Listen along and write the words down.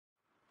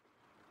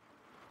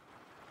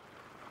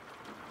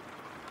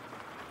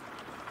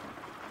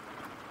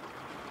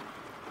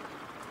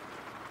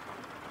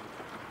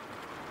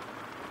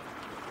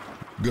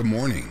Good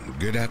morning,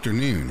 good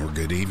afternoon, or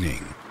good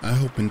evening. I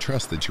hope and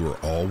trust that you are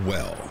all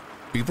well.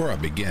 Before I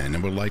begin, I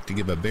would like to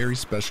give a very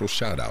special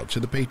shout out to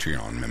the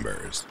Patreon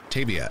members.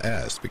 Tavia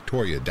S.,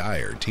 Victoria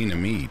Dyer, Tina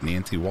Mead,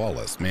 Nancy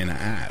Wallace, Manna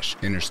Ash,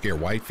 Interscare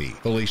Wifey,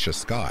 Felicia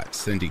Scott,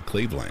 Cindy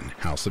Cleveland,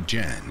 House of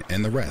Jen,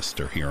 and the rest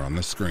are here on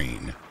the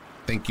screen.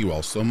 Thank you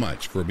all so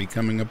much for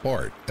becoming a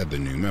part of the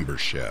new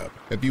membership.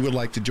 If you would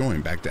like to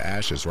join Back to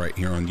Ashes right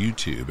here on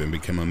YouTube and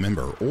become a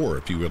member, or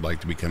if you would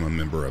like to become a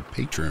member of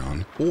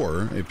Patreon,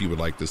 or if you would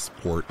like to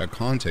support a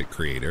content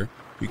creator,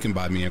 you can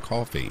buy me a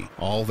coffee.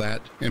 All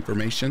that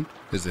information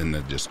is in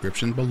the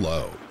description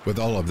below. With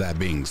all of that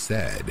being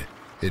said,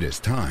 it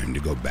is time to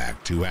go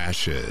back to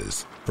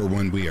ashes. For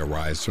when we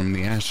arise from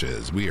the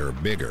ashes, we are a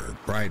bigger,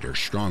 brighter,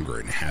 stronger,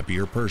 and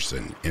happier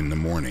person in the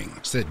morning.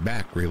 Sit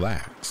back,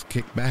 relax,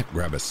 kick back,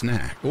 grab a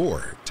snack,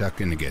 or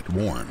tuck in to get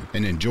warm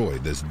and enjoy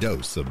this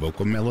dose of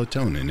vocal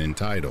melatonin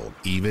entitled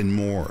Even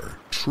More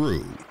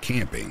True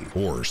Camping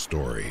Horror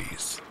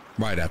Stories.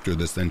 Right after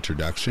this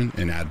introduction,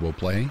 an ad will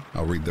play.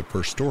 I'll read the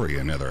first story,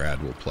 another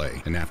ad will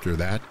play, and after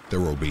that,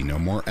 there will be no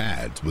more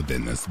ads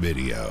within this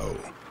video.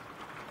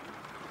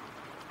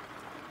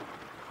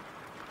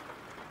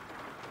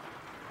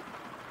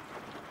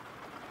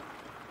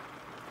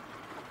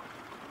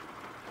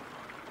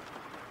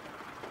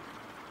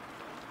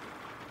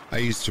 I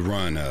used to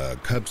run a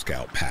Cub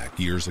Scout pack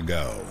years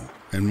ago,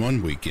 and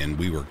one weekend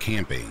we were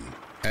camping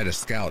at a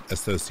Scout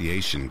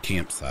Association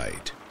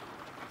campsite.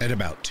 At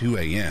about 2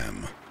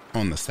 a.m.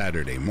 on the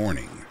Saturday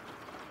morning,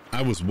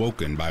 I was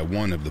woken by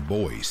one of the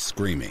boys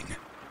screaming.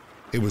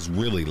 It was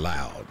really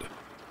loud,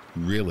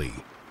 really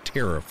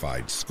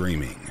terrified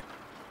screaming.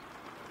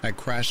 I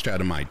crashed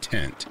out of my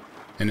tent,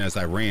 and as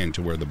I ran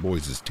to where the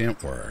boys'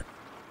 tent were,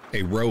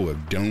 a row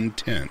of domed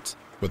tents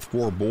with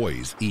 4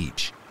 boys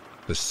each,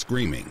 the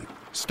screaming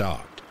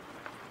stopped.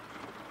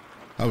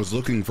 I was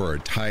looking for a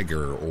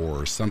tiger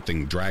or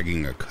something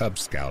dragging a Cub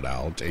Scout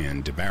out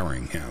and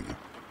devouring him.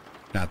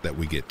 Not that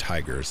we get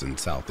tigers in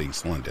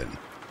southeast London.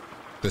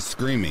 The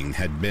screaming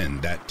had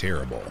been that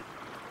terrible.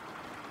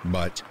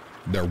 But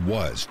there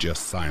was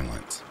just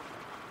silence.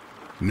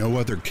 No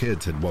other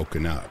kids had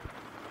woken up,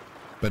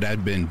 but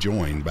I'd been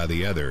joined by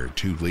the other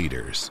 2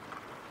 leaders,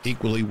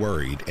 equally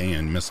worried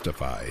and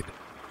mystified.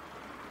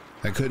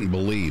 I couldn't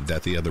believe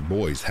that the other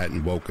boys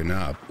hadn't woken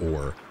up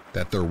or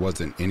that there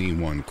wasn't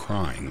anyone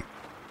crying,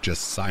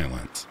 just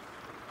silence.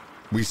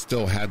 We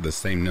still had the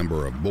same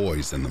number of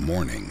boys in the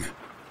morning.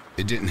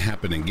 It didn't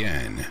happen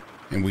again,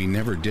 and we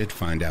never did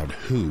find out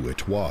who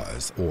it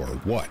was or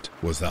what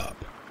was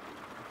up.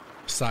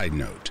 Side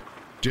note,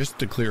 just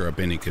to clear up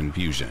any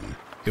confusion,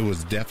 it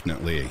was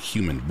definitely a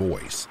human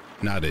voice,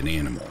 not an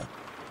animal,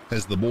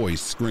 as the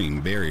boys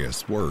screamed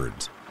various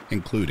words,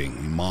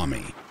 including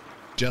 "mommy,"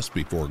 just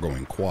before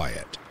going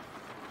quiet.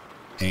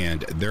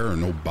 And there are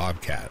no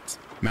bobcats,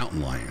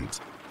 mountain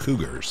lions,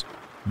 cougars,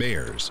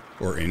 bears,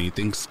 or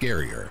anything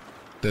scarier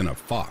than a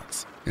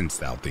fox in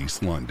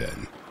southeast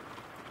London.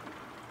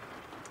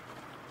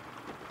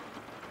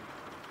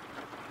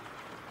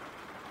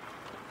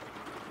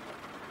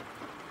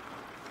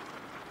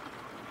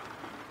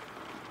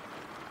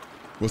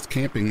 Was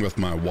camping with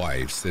my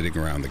wife sitting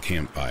around the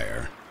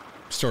campfire.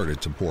 Started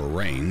to pour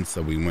rain,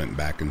 so we went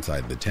back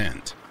inside the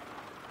tent.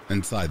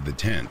 Inside the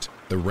tent,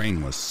 the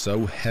rain was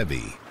so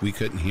heavy we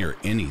couldn't hear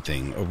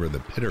anything over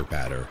the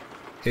pitter-patter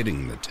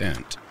hitting the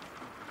tent.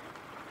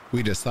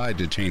 We decide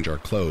to change our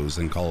clothes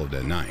and call it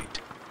a night.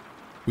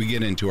 We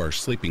get into our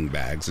sleeping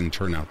bags and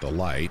turn out the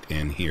light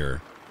and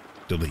hear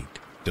delete,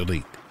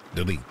 delete,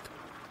 delete.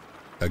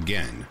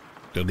 Again,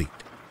 delete,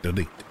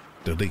 delete,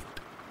 delete.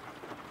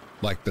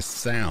 Like the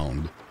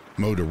sound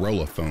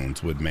Motorola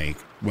phones would make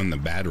when the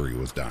battery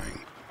was dying.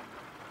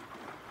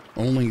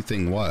 Only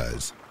thing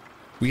was,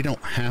 we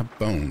don't have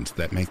phones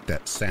that make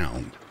that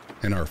sound,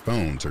 and our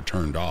phones are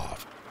turned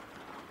off.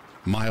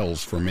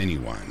 Miles from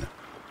anyone,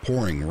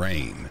 pouring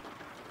rain.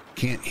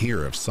 Can't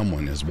hear if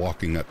someone is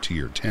walking up to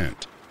your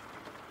tent.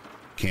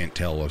 Can't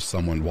tell if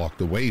someone walked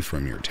away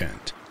from your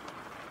tent.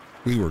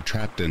 We were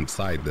trapped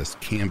inside this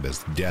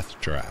canvas death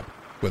trap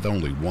with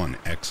only one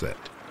exit.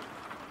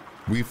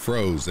 We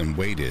froze and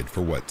waited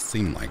for what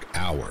seemed like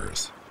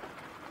hours.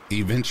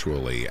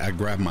 Eventually, I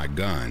grabbed my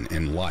gun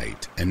and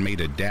light and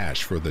made a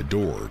dash for the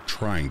door,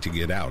 trying to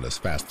get out as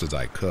fast as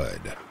I could.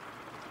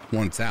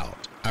 Once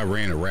out, I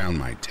ran around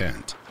my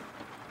tent.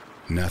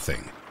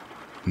 Nothing.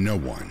 No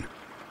one.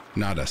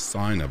 Not a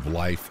sign of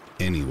life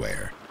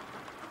anywhere.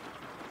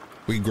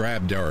 We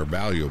grabbed our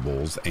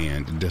valuables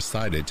and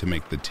decided to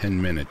make the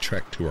 10-minute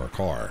trek to our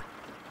car.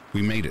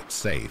 We made it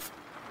safe,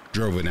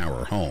 drove an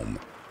hour home,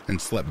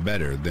 and slept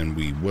better than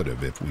we would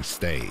have if we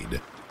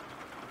stayed.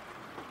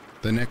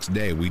 The next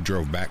day, we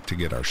drove back to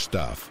get our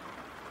stuff.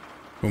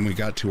 When we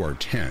got to our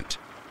tent,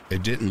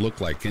 it didn't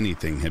look like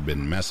anything had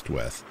been messed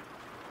with.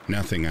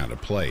 Nothing out of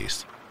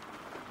place.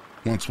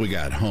 Once we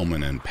got home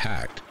and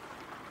unpacked,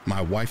 my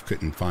wife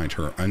couldn't find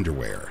her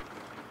underwear.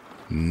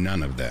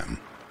 None of them.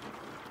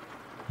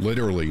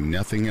 Literally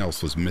nothing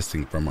else was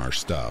missing from our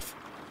stuff.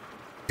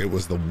 It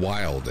was the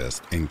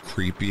wildest and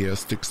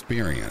creepiest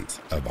experience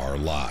of our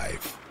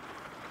life.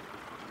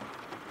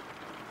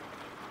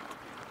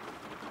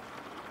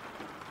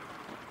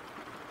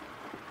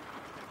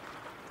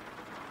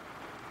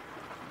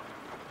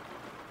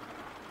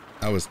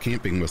 I was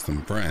camping with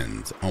some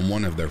friends on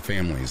one of their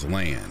family's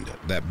land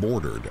that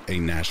bordered a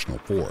national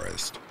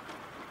forest.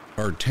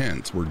 Our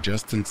tents were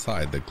just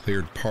inside the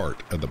cleared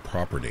part of the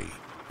property,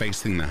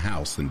 facing the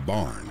house and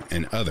barn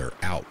and other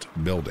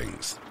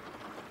outbuildings.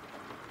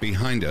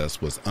 Behind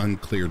us was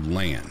uncleared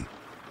land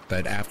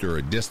that after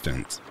a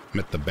distance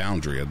met the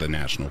boundary of the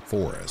national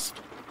forest.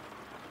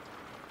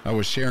 I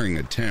was sharing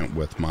a tent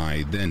with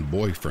my then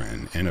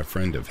boyfriend and a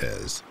friend of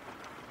his.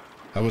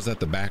 I was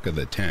at the back of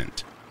the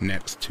tent,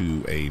 next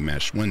to a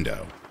mesh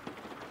window.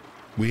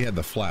 We had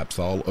the flaps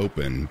all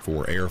open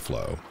for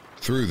airflow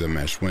through the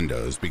mesh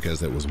windows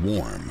because it was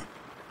warm.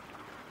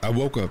 I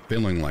woke up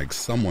feeling like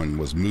someone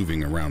was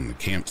moving around the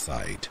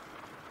campsite.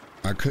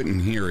 I couldn't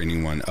hear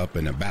anyone up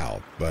and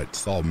about, but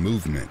saw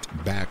movement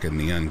back in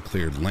the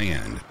uncleared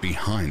land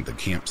behind the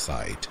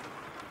campsite.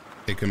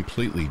 A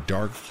completely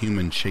dark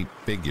human-shaped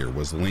figure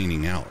was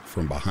leaning out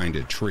from behind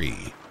a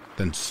tree,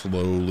 then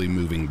slowly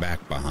moving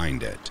back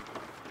behind it.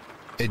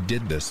 It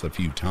did this a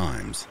few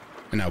times,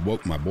 and I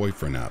woke my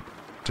boyfriend up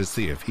to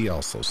see if he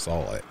also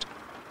saw it.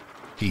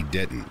 He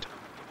didn't,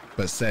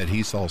 but said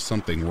he saw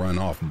something run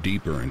off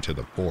deeper into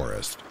the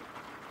forest.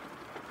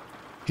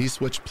 He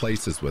switched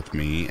places with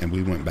me and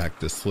we went back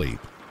to sleep.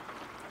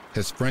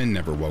 His friend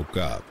never woke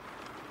up.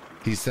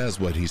 He says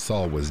what he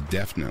saw was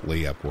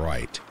definitely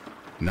upright,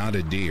 not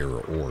a deer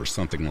or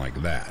something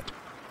like that.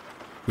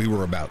 We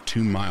were about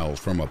 2 miles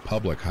from a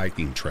public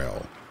hiking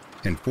trail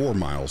and 4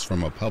 miles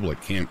from a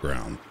public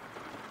campground.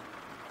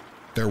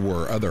 There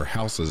were other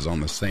houses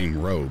on the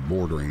same road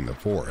bordering the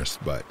forest,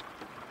 but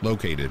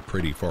located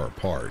pretty far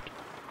apart.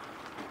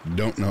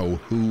 Don't know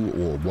who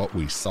or what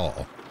we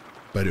saw,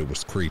 but it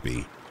was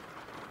creepy.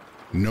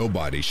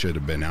 Nobody should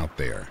have been out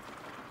there.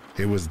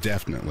 It was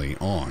definitely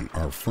on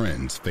our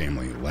friend's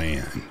family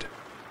land.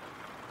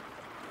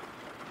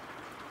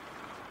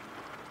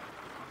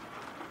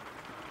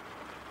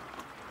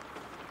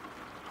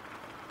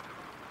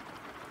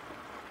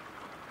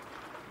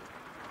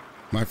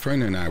 My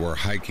friend and I were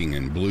hiking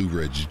in Blue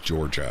Ridge,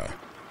 Georgia.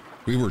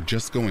 We were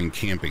just going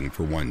camping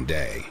for one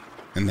day,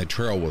 and the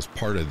trail was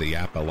part of the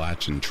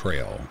Appalachian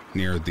Trail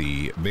near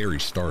the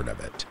very start of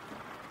it.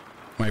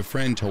 My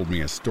friend told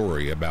me a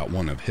story about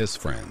one of his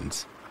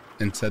friends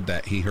and said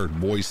that he heard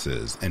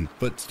voices and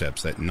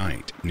footsteps at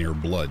night near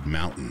Blood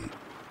Mountain,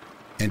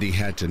 and he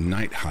had to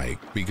night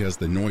hike because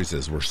the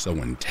noises were so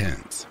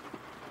intense.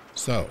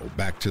 So,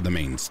 back to the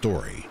main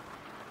story.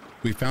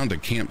 We found a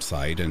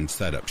campsite and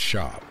set up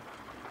shop.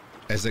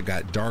 As it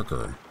got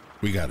darker,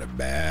 we got a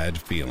bad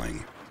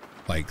feeling,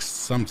 like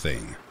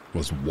something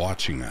was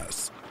watching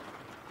us.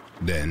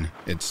 Then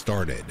it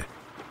started.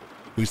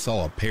 We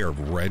saw a pair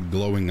of red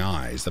glowing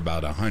eyes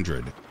about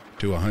 100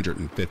 to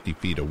 150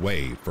 feet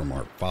away from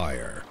our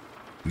fire.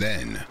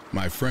 Then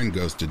my friend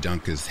goes to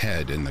dunk his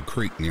head in the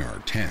creek near our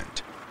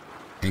tent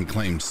and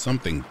claims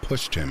something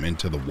pushed him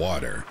into the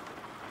water.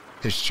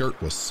 His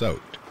shirt was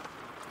soaked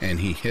and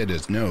he hit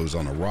his nose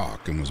on a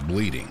rock and was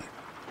bleeding.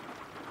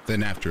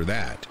 Then after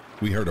that,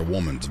 we heard a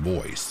woman's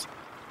voice.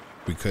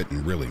 We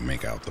couldn't really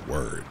make out the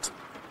words.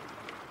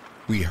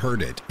 We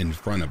heard it in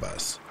front of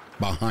us,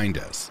 behind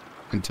us,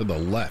 and to the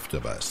left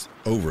of us,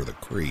 over the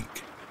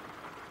creek.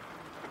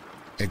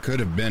 It could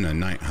have been a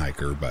night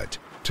hiker, but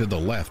to the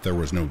left there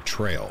was no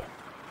trail,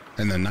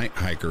 and the night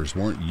hikers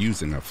weren't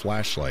using a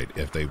flashlight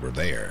if they were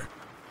there.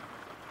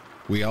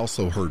 We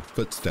also heard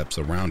footsteps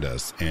around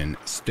us and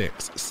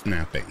sticks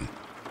snapping.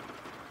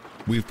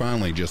 We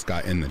finally just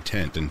got in the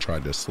tent and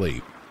tried to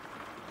sleep.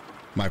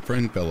 My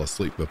friend fell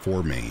asleep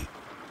before me,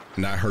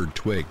 and I heard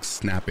twigs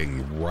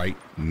snapping right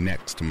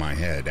next to my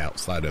head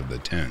outside of the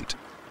tent.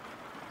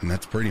 And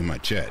that's pretty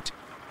much it.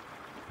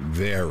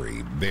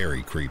 Very,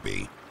 very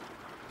creepy.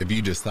 If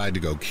you decide to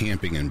go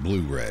camping in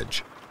Blue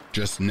Ridge,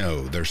 just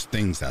know there's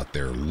things out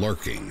there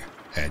lurking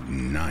at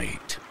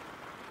night.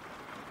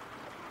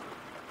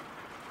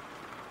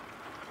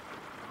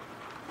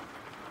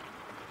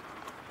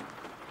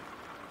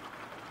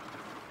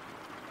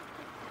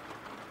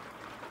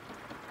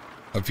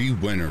 A few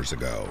winters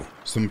ago,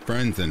 some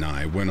friends and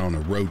I went on a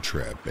road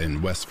trip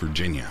in West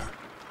Virginia.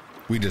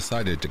 We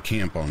decided to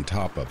camp on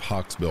top of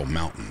Hawksbill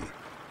Mountain,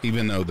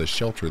 even though the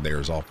shelter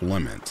there is off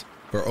limits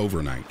for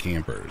overnight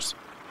campers.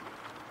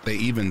 They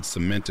even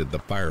cemented the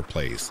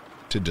fireplace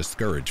to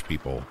discourage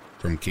people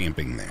from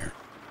camping there.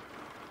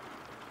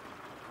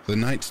 The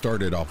night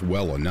started off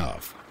well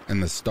enough,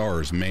 and the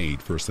stars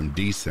made for some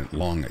decent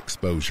long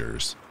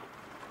exposures.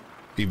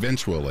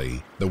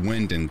 Eventually, the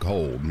wind and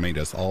cold made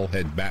us all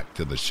head back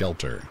to the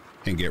shelter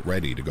and get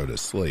ready to go to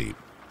sleep.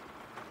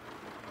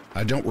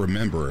 I don't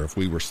remember if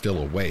we were still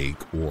awake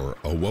or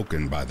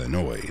awoken by the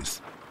noise.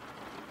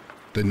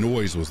 The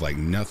noise was like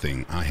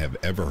nothing I have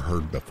ever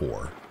heard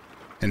before,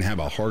 and have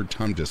a hard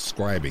time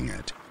describing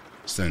it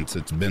since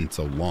it's been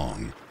so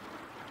long.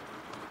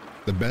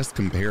 The best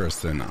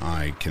comparison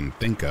I can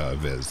think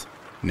of is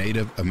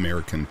Native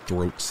American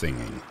throat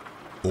singing,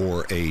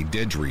 or a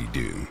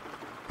didgeridoo,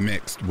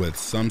 mixed with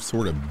some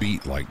sort of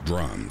beat like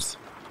drums.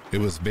 It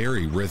was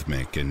very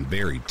rhythmic and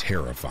very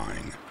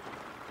terrifying.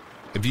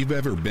 If you've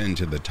ever been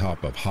to the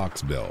top of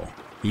Hawksbill,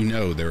 you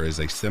know there is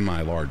a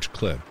semi-large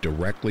cliff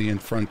directly in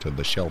front of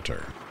the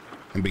shelter,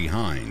 and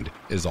behind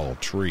is all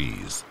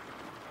trees.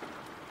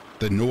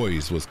 The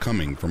noise was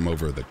coming from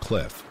over the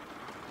cliff,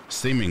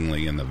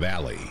 seemingly in the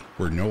valley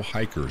where no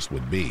hikers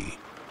would be.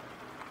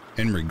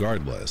 And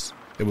regardless,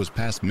 it was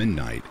past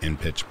midnight and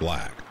pitch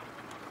black.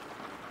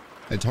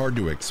 It's hard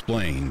to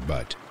explain,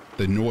 but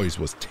the noise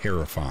was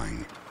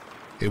terrifying.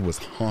 It was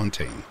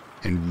haunting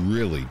and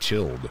really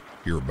chilled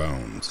your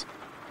bones.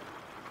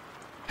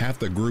 Half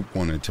the group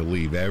wanted to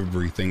leave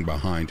everything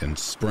behind and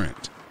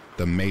sprint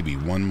the maybe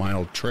 1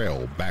 mile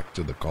trail back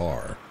to the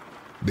car.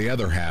 The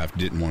other half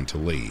didn't want to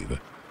leave,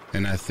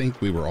 and I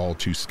think we were all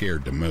too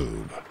scared to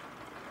move.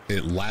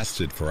 It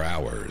lasted for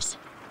hours.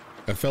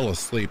 I fell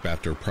asleep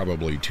after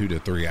probably 2 to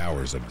 3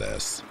 hours of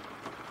this.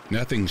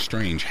 Nothing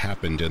strange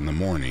happened in the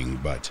morning,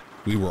 but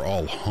we were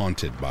all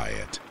haunted by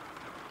it.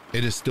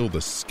 It is still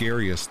the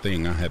scariest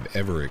thing I have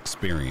ever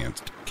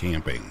experienced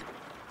camping,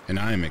 and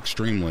I am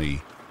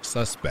extremely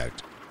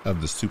suspect of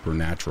the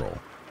supernatural,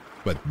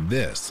 but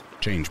this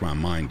changed my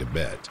mind a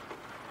bit.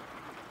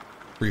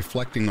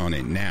 Reflecting on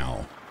it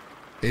now,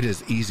 it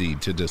is easy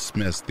to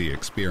dismiss the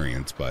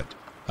experience, but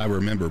I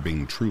remember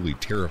being truly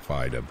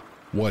terrified of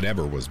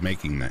whatever was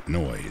making that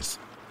noise.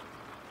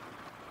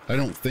 I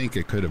don't think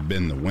it could have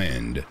been the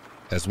wind,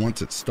 as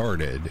once it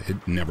started,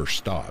 it never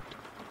stopped.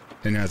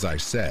 And as I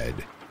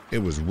said, it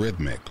was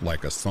rhythmic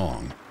like a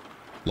song,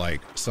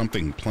 like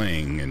something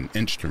playing an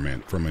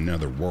instrument from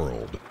another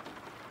world.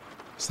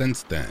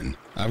 Since then,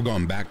 I've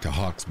gone back to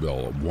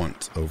Hawksbill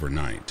once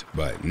overnight,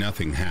 but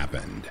nothing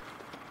happened.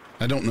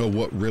 I don't know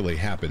what really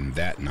happened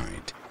that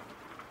night.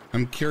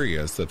 I'm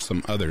curious if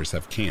some others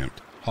have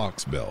camped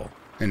Hawksbill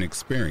and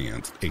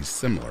experienced a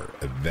similar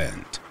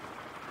event.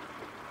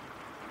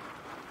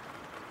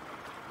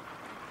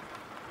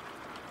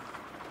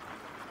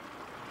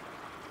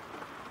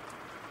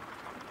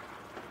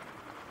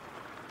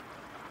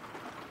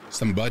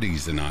 Some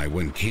buddies and I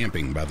went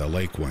camping by the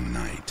lake one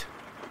night.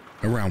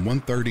 Around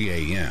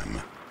 1:30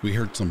 a.m., we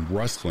heard some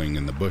rustling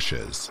in the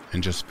bushes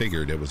and just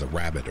figured it was a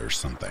rabbit or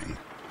something.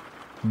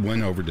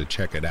 Went over to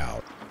check it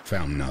out,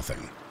 found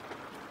nothing.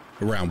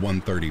 Around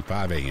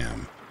 1:35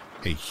 a.m.,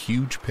 a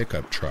huge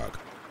pickup truck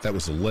that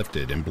was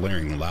lifted and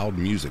blaring loud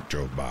music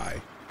drove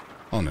by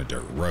on a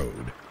dirt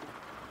road,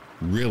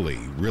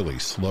 really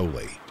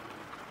slowly,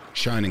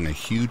 shining a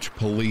huge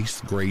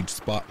police-grade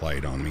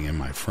spotlight on me and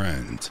my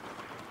friends.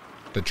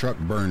 The truck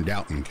burned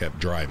out and kept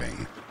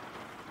driving.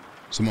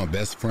 So my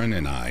best friend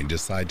and I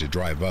decide to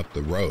drive up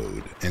the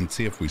road and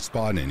see if we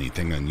spot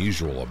anything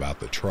unusual about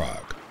the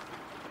truck.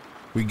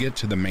 We get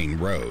to the main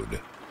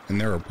road, and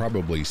there are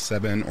probably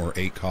 7 or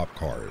 8 cop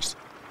cars,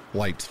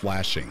 lights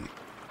flashing,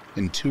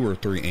 and 2 or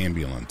 3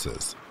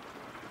 ambulances.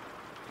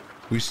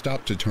 We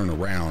stop to turn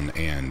around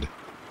and,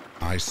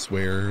 I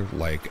swear,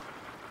 like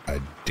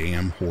a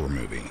damn horror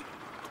movie,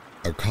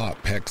 a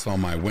cop pecks on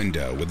my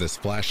window with his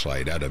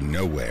flashlight out of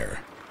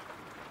nowhere.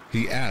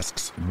 He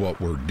asks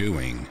what we're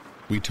doing.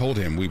 We told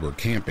him we were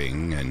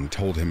camping and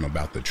told him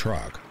about the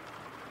truck.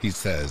 He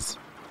says,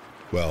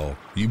 "Well,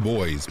 you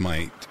boys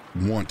might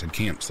want to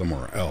camp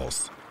somewhere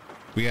else.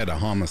 We had a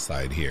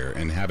homicide here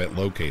and haven't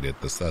located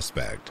the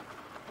suspect."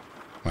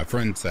 My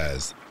friend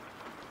says,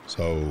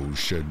 "So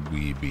should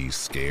we be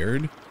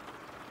scared?"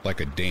 Like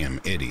a damn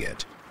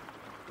idiot.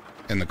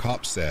 And the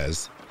cop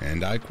says,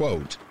 and I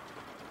quote,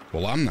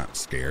 "Well, I'm not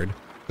scared,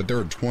 but there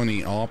are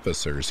 20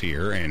 officers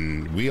here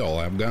and we all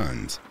have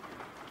guns."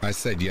 I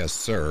said yes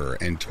sir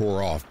and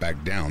tore off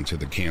back down to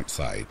the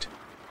campsite.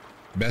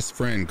 Best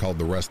friend called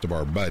the rest of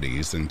our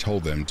buddies and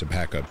told them to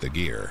pack up the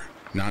gear,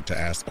 not to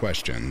ask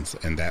questions,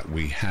 and that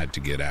we had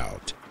to get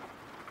out.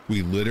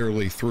 We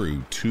literally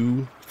threw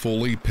 2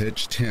 fully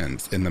pitched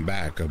tents in the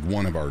back of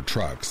one of our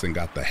trucks and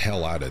got the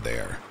hell out of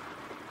there.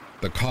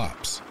 The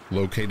cops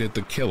located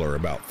the killer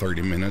about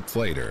 30 minutes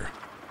later,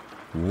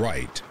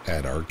 right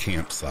at our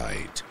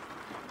campsite.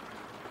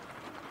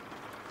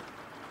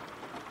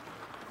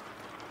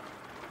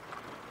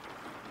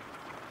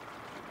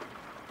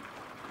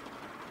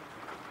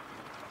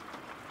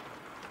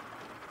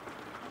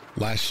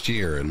 Last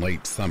year in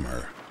late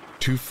summer,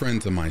 2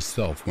 friends and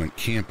myself went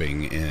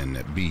camping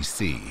in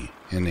BC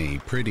in a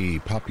pretty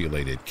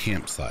populated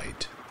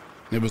campsite.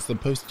 It was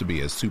supposed to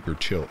be a super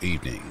chill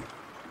evening.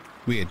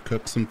 We had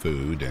cooked some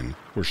food and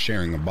were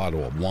sharing a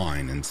bottle of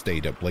wine and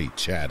stayed up late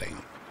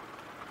chatting.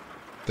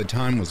 The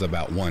time was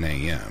about 1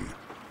 a.m.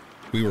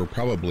 We were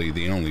probably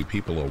the only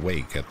people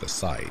awake at the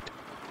site,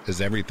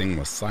 as everything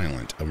was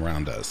silent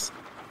around us.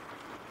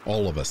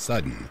 All of a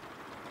sudden,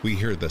 we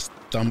hear this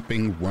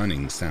thumping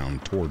running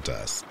sound towards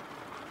us,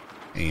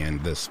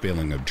 and this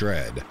feeling of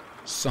dread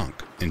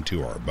sunk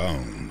into our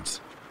bones.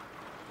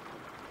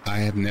 I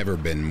have never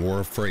been more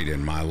afraid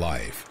in my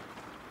life.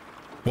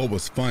 What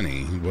was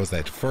funny was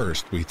at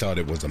first we thought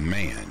it was a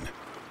man,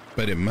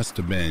 but it must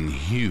have been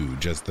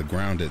huge as the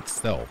ground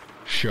itself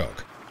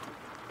shook.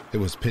 It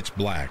was pitch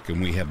black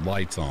and we had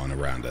lights on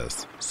around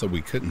us, so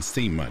we couldn't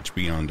see much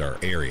beyond our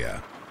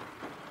area.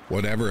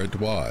 Whatever it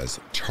was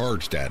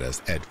charged at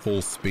us at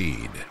full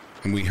speed,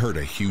 and we heard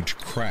a huge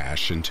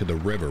crash into the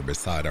river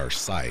beside our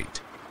site.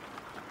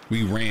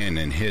 We ran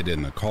and hid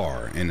in the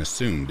car and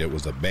assumed it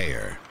was a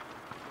bear.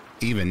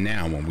 Even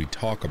now when we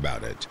talk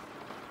about it,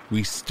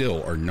 we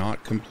still are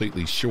not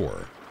completely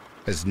sure,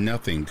 as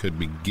nothing could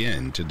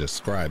begin to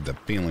describe the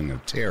feeling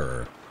of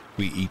terror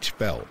we each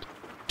felt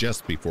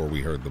just before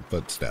we heard the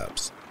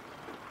footsteps.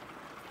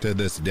 To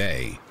this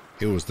day,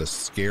 it was the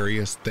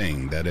scariest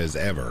thing that has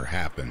ever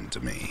happened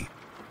to me.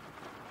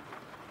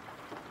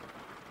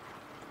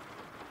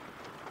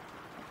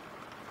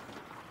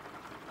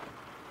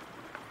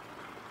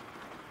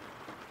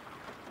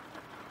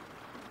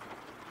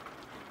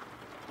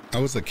 I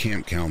was a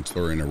camp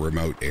counselor in a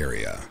remote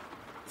area.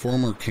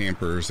 Former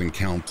campers and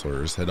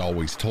counselors had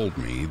always told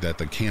me that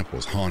the camp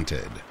was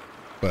haunted,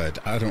 but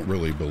I don't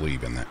really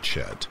believe in that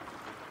shit.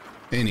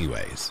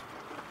 Anyways,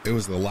 it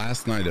was the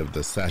last night of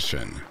the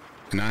session,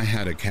 and I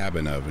had a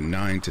cabin of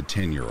 9 to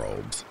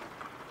 10-year-olds.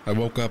 I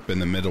woke up in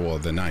the middle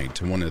of the night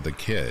to one of the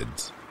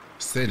kids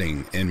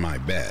sitting in my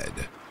bed.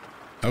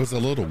 I was a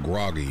little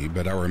groggy,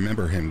 but I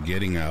remember him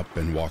getting up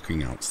and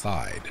walking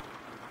outside.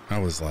 I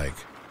was like,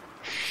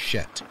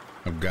 shit,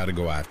 I've got to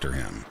go after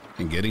him,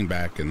 and getting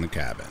back in the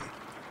cabin.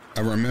 I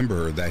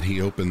remember that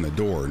he opened the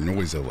door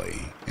noisily,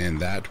 and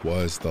that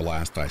was the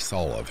last I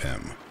saw of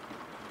him.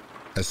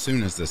 As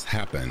soon as this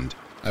happened,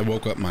 I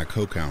woke up my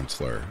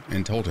co-counselor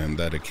and told him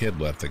that a kid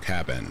left the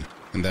cabin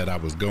and that I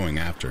was going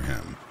after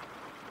him.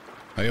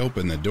 I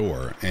opened the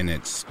door and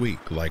it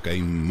squeaked like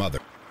a mother.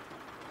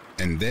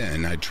 And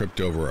then I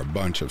tripped over a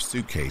bunch of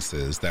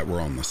suitcases that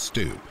were on the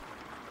stoop.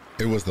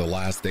 It was the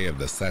last day of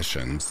the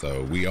session,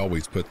 so we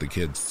always put the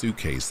kids'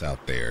 suitcase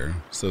out there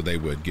so they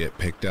would get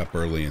picked up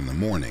early in the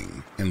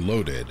morning and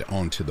loaded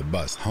onto the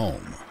bus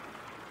home.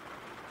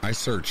 I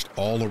searched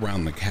all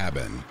around the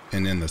cabin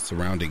and in the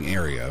surrounding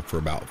area for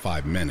about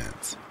 5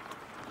 minutes.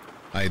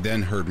 I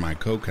then heard my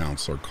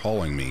co-counselor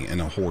calling me in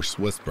a hoarse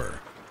whisper,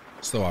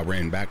 so I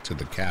ran back to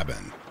the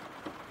cabin.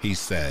 He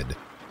said,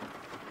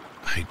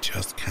 "I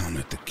just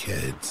counted the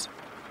kids.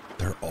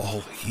 They're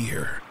all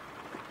here."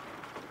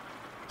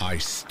 I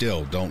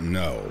still don't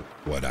know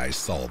what I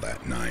saw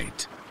that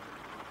night.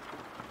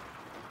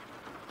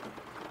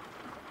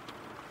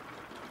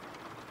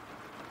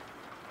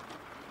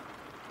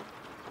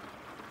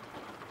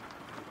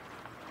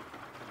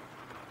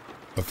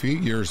 A few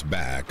years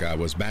back, I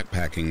was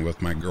backpacking with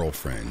my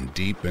girlfriend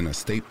deep in a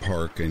state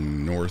park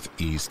in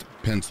northeast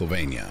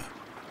Pennsylvania.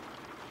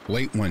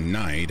 Late one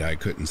night, I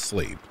couldn't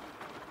sleep.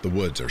 The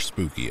woods are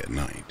spooky at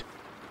night.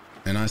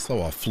 And I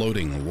saw a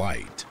floating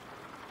light.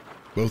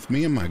 Both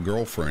me and my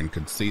girlfriend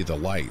could see the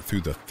light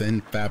through the thin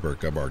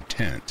fabric of our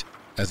tent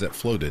as it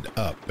floated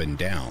up and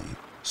down,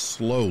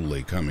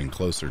 slowly coming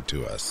closer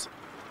to us.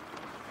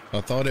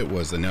 I thought it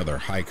was another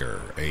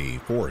hiker, a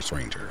forest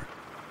ranger.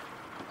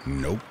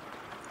 Nope.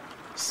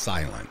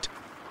 Silent.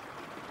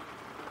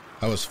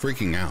 I was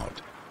freaking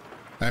out.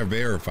 I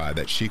verified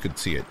that she could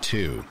see it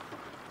too.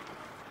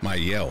 I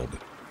yelled.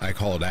 I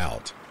called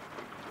out.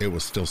 It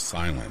was still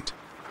silent.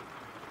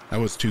 I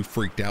was too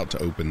freaked out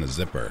to open the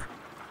zipper.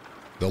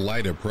 The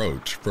light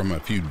approached from a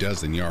few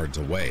dozen yards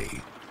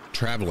away,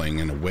 traveling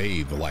in a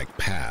wave-like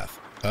path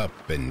up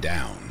and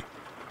down.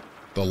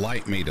 The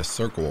light made a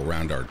circle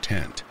around our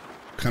tent,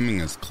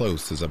 coming as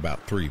close as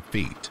about 3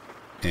 feet,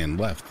 and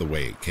left the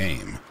way it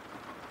came.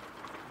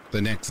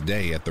 The next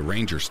day at the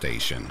ranger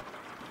station,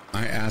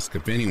 I asked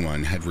if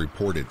anyone had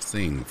reported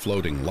seeing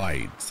floating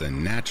lights,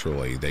 and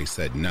naturally they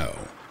said no.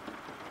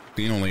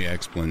 The only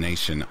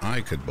explanation I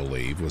could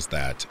believe was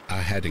that I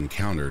had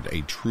encountered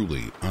a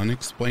truly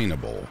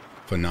unexplainable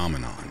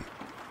phenomenon.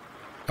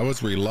 I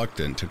was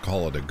reluctant to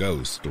call it a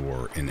ghost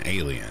or an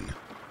alien.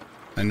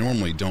 I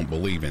normally don't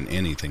believe in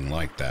anything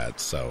like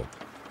that, so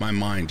my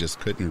mind just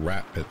couldn't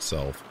wrap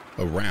itself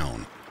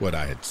around what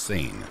I had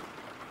seen.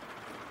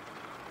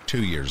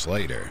 2 years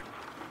later,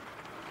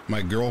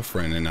 my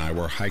girlfriend and I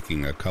were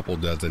hiking a couple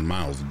dozen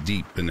miles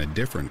deep in a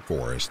different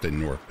forest in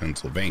North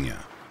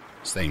Pennsylvania,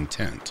 same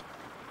tent.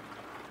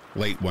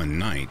 Late one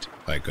night,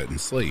 I couldn't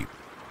sleep,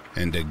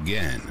 and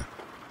again,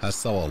 I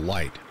saw a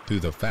light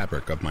through the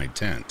fabric of my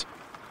tent.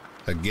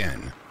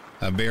 Again,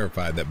 I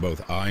verified that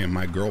both I and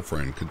my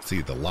girlfriend could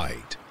see the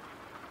light.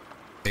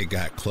 It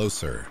got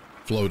closer,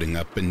 floating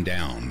up and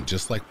down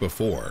just like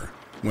before,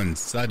 when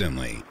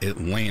suddenly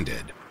it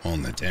landed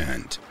on the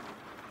tent.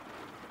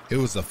 It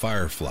was a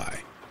firefly.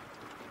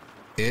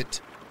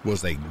 It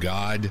was a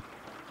god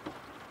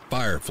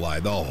firefly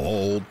the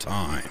whole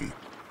time.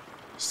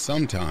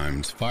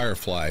 Sometimes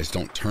fireflies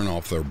don't turn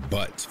off their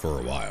butts for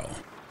a while.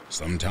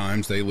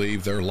 Sometimes they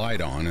leave their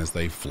light on as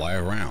they fly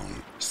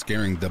around,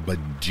 scaring the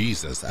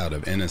bejesus out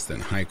of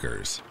innocent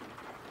hikers.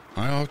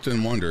 I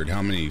often wondered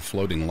how many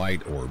floating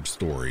light orb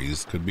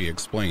stories could be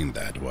explained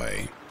that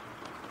way.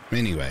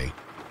 Anyway,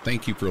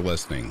 Thank you for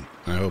listening.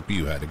 I hope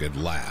you had a good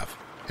laugh.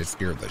 It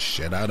scared the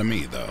shit out of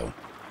me, though.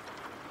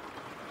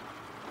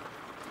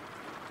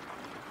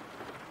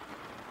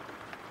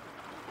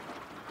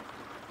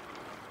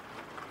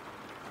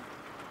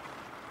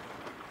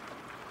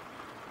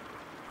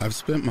 I've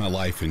spent my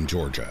life in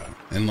Georgia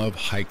and love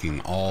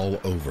hiking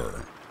all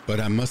over, but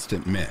I must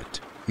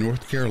admit,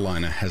 North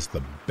Carolina has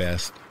the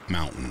best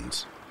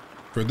mountains.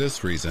 For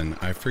this reason,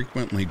 I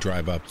frequently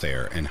drive up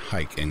there and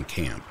hike and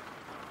camp.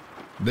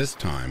 This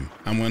time,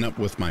 I went up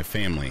with my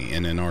family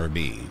in an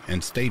RV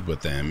and stayed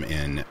with them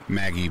in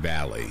Maggie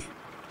Valley.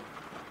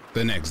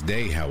 The next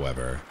day,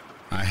 however,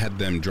 I had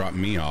them drop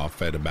me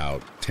off at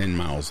about 10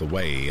 miles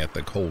away at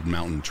the Cold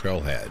Mountain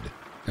Trailhead,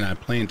 and I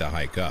planned to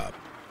hike up,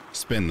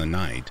 spend the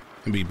night,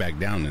 and be back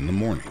down in the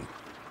morning.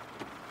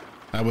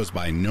 I was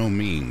by no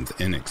means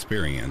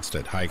inexperienced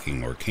at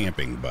hiking or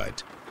camping,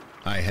 but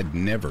I had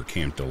never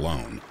camped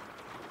alone.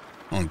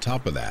 On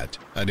top of that,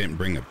 I didn't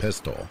bring a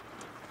pistol,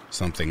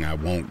 something I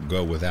won't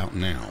go without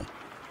now.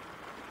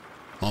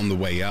 On the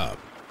way up,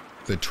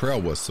 the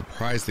trail was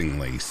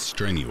surprisingly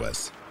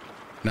strenuous,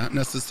 not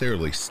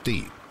necessarily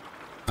steep.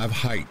 I've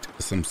hiked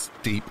some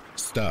steep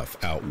stuff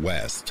out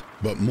west,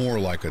 but more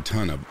like a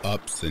ton of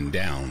ups and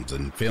downs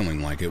and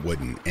feeling like it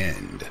wouldn't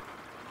end.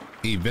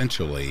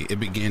 Eventually, it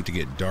began to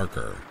get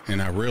darker,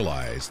 and I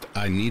realized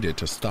I needed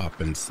to stop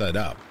and set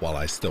up while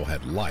I still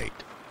had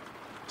light.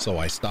 So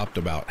I stopped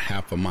about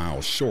half a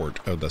mile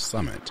short of the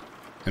summit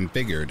and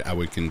figured I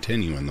would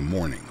continue in the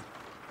morning.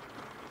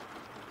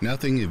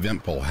 Nothing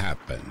eventful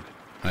happened.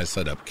 I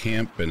set up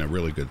camp in a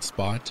really good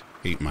spot,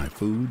 ate my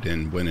food,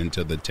 and went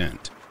into the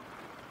tent.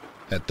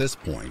 At this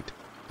point,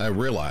 I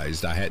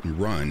realized I hadn't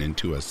run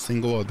into a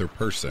single other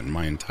person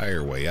my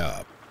entire way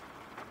up.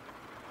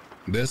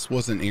 This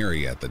wasn't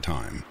eerie at the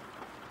time,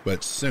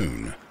 but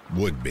soon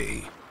would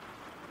be.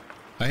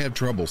 I have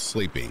trouble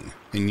sleeping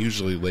and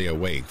usually lay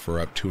awake for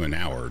up to an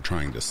hour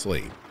trying to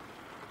sleep.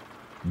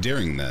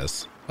 During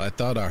this, I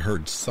thought I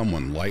heard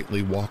someone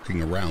lightly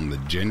walking around the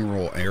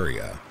general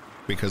area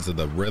because of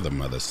the rhythm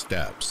of the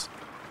steps.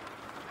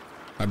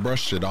 I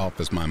brushed it off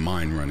as my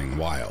mind running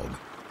wild,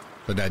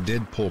 but I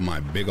did pull my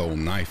big old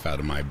knife out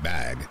of my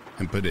bag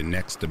and put it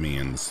next to me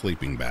in the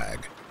sleeping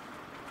bag.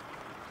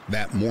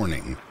 That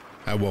morning,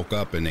 I woke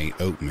up and ate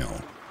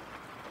oatmeal.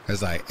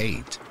 As I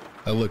ate,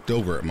 I looked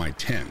over at my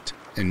tent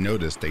and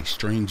noticed a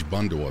strange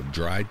bundle of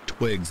dried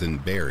twigs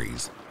and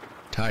berries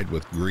tied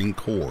with green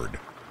cord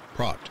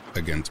propped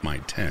against my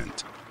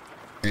tent.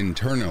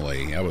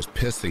 Internally, I was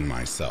pissing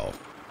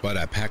myself, but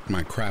I packed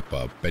my crap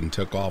up and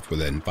took off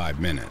within 5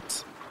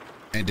 minutes.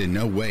 And in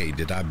no way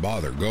did I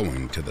bother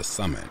going to the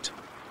summit.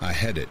 I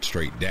headed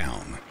straight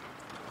down.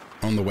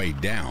 On the way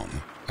down,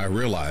 I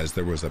realized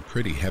there was a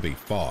pretty heavy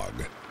fog,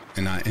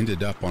 and I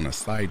ended up on a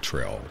side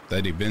trail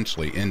that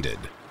eventually ended,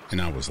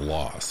 and I was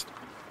lost.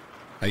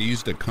 I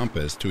used a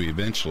compass to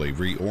eventually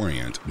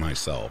reorient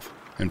myself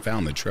and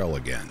found the trail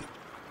again,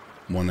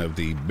 one of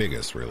the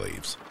biggest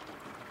reliefs.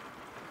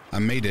 I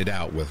made it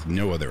out with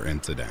no other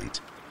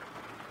incident.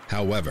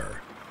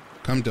 However,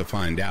 come to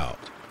find out,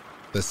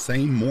 the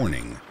same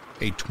morning,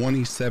 a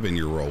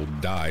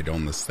 27-year-old died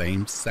on the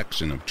same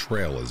section of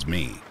trail as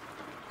me,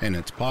 and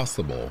it's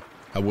possible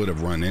I would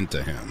have run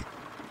into him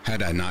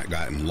had I not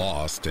gotten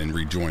lost and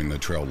rejoined the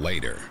trail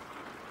later.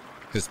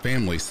 His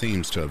family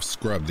seems to have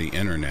scrubbed the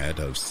internet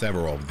of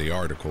several of the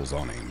articles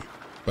on him,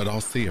 but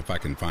I'll see if I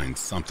can find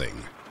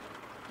something.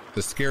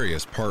 The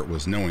scariest part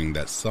was knowing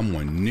that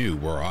someone knew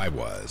where I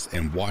was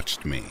and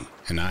watched me,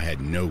 and I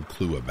had no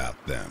clue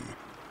about them.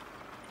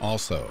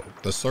 Also,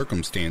 the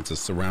circumstances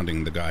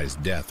surrounding the guy's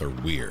death are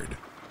weird.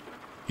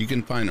 You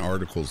can find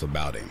articles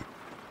about him.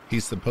 He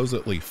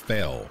supposedly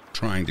fell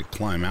trying to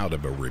climb out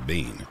of a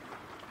ravine,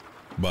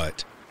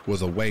 but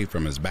was away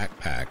from his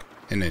backpack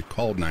and had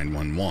called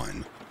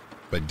 911,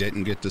 but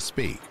didn't get to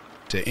speak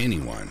to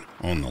anyone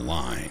on the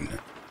line.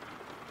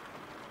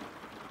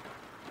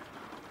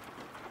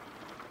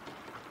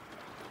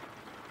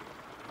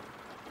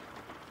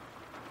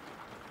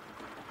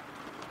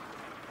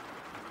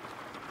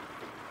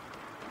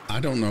 I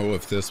don't know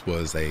if this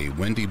was a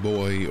windy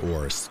boy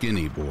or a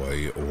skinny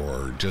boy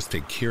or just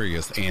a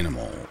curious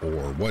animal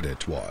or what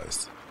it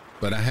was,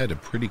 but I had a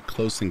pretty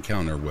close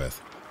encounter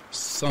with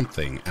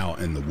something out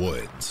in the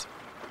woods,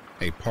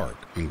 a park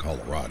in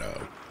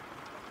Colorado.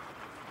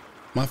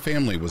 My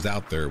family was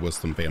out there with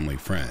some family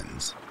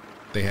friends.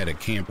 They had a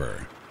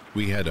camper.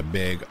 We had a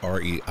big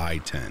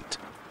REI tent.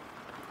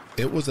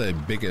 It was a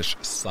biggish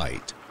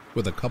site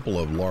with a couple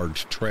of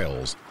large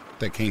trails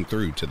that came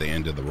through to the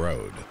end of the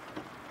road,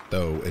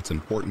 though it's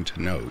important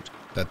to note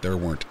that there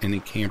weren't any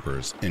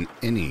campers in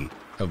any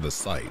of the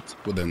sites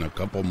within a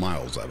couple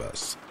miles of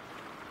us.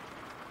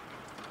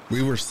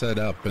 We were set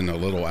up in a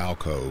little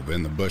alcove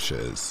in the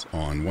bushes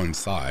on one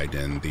side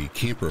and the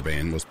camper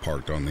van was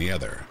parked on the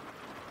other,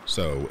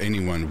 so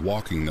anyone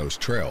walking those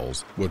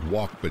trails would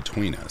walk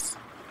between us.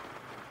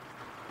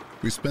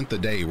 We spent the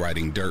day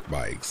riding dirt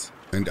bikes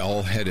and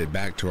all headed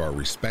back to our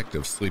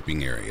respective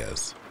sleeping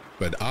areas,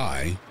 but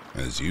I,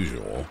 as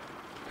usual,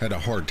 had a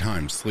hard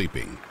time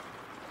sleeping.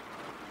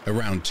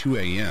 Around 2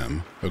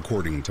 a.m.,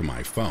 according to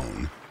my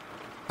phone,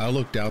 I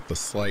looked out the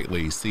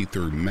slightly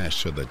see-through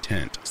mesh of the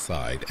tent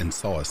side and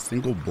saw a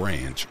single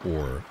branch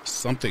or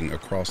something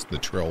across the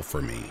trail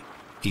for me,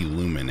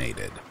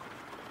 illuminated.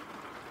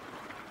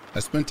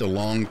 I spent a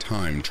long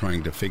time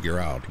trying to figure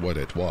out what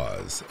it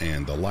was,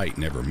 and the light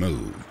never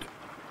moved.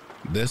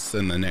 This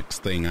and the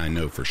next thing I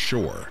know for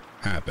sure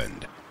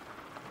happened.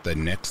 The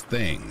next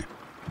thing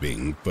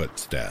being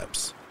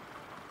footsteps.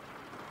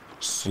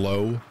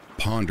 Slow,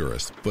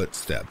 ponderous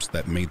footsteps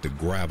that made the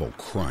gravel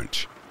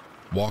crunch,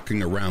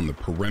 walking around the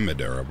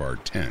perimeter of our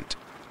tent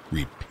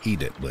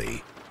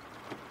repeatedly.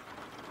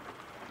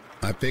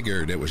 I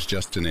figured it was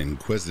just an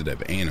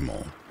inquisitive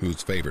animal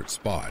whose favorite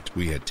spot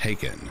we had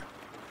taken,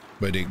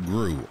 but it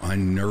grew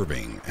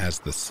unnerving as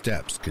the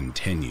steps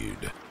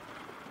continued.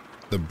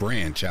 The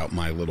branch out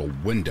my little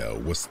window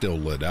was still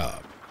lit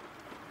up.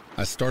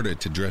 I started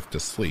to drift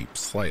asleep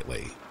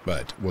slightly,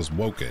 but was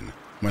woken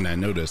when I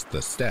noticed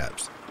the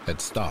steps had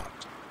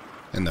stopped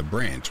and the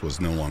branch was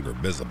no longer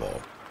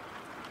visible.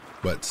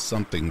 But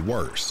something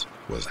worse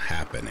was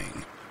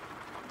happening.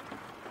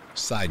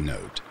 Side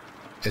note,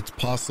 it's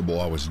possible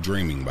I was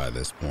dreaming by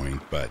this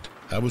point, but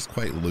I was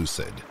quite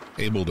lucid,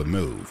 able to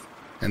move,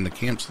 and the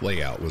camp's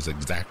layout was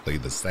exactly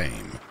the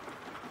same.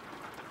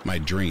 My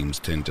dreams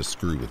tend to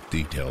screw with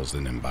details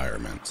and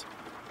environments,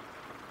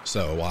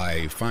 so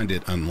I find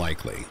it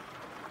unlikely.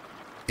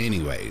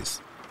 Anyways,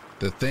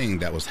 the thing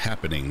that was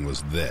happening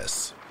was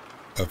this.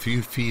 A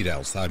few feet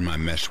outside my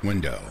mesh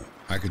window,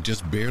 I could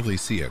just barely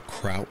see a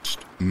crouched,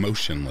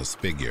 motionless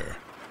figure.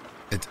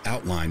 Its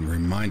outline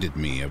reminded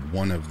me of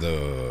one of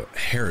the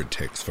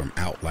heretics from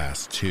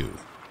Outlast 2,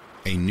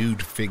 a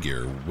nude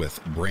figure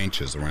with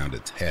branches around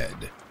its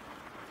head.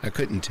 I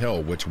couldn't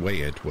tell which way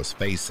it was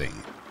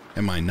facing,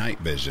 and my night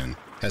vision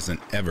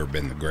hasn't ever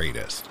been the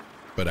greatest,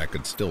 but I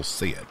could still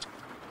see it.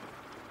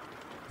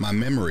 My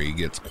memory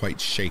gets quite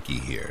shaky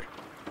here,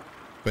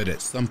 but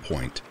at some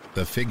point,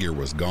 the figure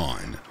was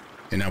gone,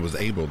 and I was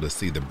able to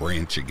see the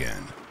branch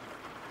again.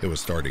 It was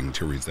starting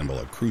to resemble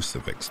a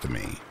crucifix to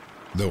me,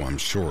 though I'm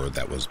sure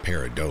that was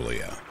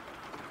pareidolia.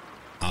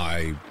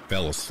 I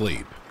fell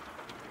asleep.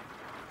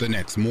 The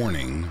next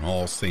morning,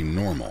 all seemed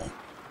normal.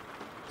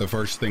 The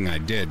first thing I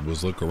did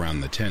was look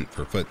around the tent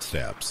for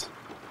footsteps,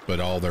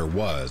 but all there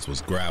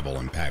was gravel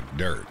and packed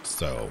dirt,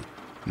 so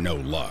no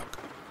luck.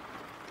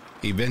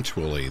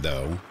 Eventually,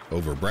 though,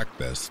 over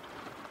breakfast,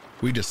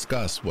 we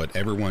discussed what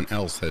everyone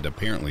else had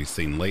apparently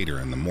seen later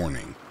in the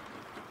morning.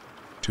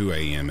 2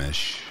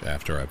 a.m.-ish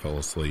after I fell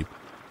asleep.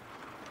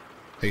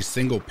 A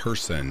single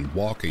person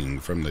walking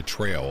from the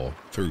trail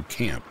through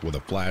camp with a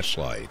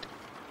flashlight.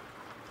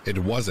 It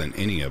wasn't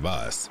any of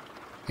us,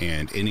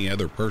 and any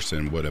other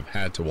person would have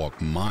had to walk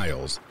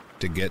miles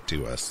to get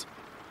to us.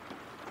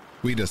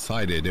 We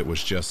decided it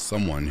was just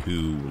someone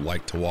who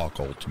liked to walk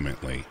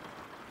ultimately,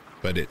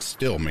 but it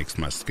still makes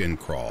my skin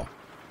crawl.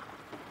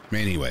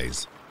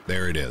 Anyways,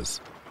 there it is.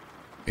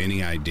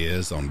 Any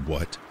ideas on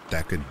what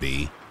that could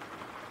be?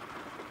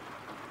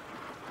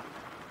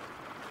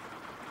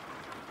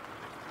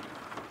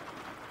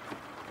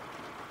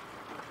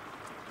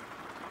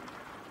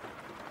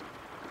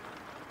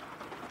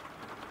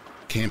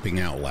 Camping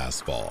out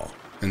last fall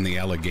in the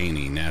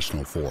Allegheny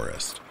National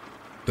Forest.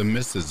 The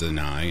missus and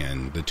I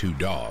and the 2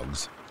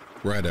 dogs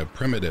were at a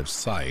primitive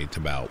site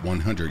about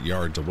 100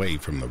 yards away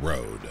from the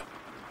road.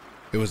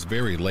 It was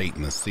very late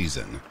in the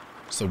season,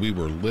 so we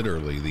were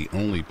literally the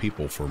only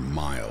people for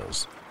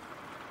miles.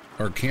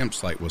 Our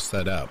campsite was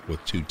set up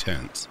with 2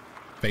 tents,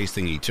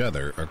 facing each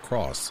other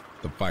across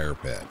the fire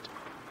pit.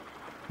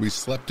 We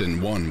slept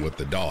in one with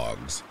the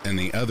dogs, and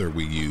the other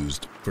we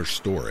used for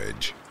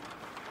storage.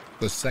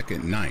 The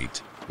second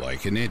night,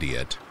 like an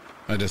idiot,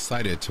 I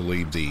decided to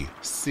leave the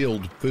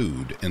sealed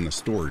food in the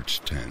storage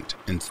tent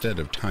instead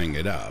of tying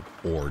it up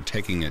or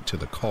taking it to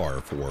the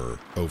car for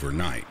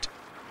overnight.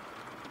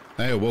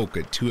 I awoke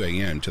at 2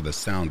 a.m. to the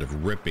sound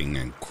of ripping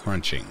and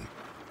crunching.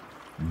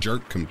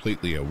 Jerked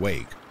completely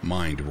awake,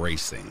 mind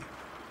racing.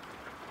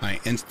 I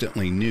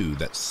instantly knew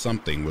that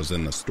something was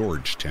in the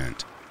storage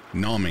tent,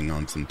 nomming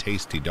on some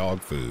tasty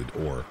dog food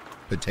or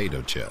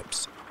potato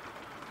chips.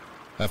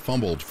 I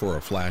fumbled for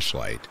a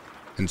flashlight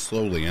and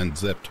slowly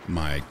unzipped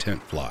my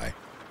tent fly.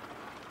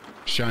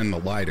 Shined the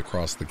light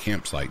across the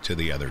campsite to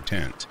the other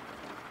tent.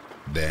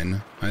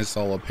 Then I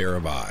saw a pair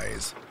of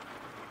eyes.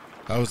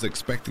 I was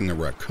expecting a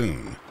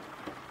raccoon.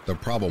 The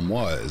problem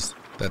was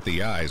that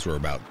the eyes were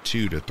about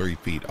 2 to 3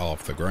 feet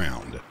off the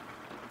ground.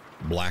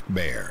 Black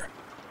bear.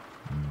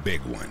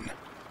 Big one.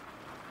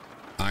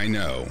 I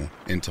know,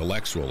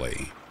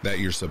 intellectually, that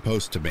you're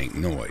supposed to make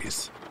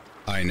noise.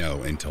 I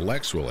know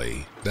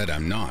intellectually that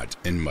I'm not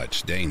in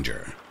much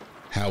danger.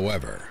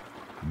 However,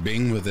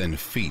 being within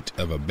feet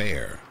of a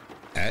bear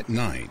at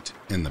night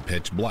in the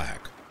pitch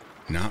black,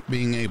 not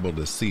being able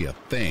to see a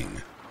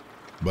thing,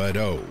 but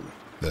oh,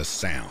 the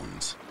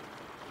sounds,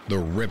 the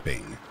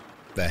ripping,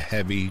 the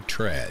heavy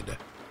tread,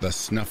 the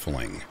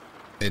snuffling,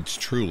 it's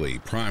truly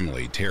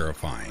primally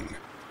terrifying.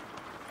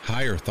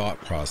 Higher thought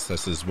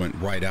processes went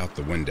right out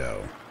the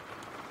window.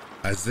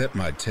 I zipped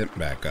my tent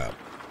back up,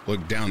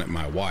 looked down at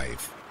my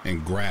wife,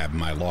 and grabbed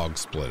my log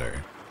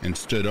splitter and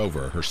stood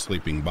over her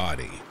sleeping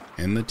body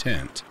in the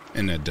tent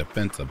in a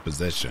defensive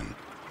position,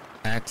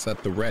 axe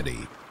at the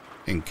ready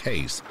in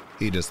case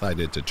he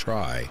decided to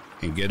try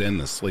and get in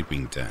the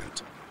sleeping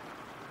tent.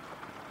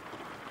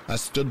 I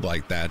stood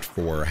like that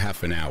for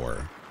half an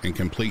hour in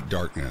complete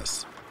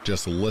darkness,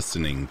 just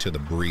listening to the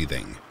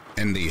breathing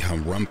and the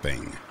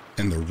harumping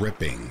and the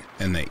ripping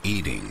and the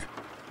eating.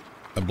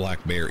 A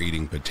black bear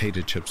eating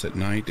potato chips at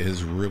night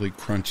is really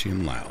crunchy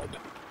and loud.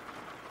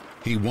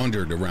 He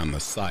wandered around the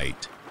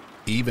site,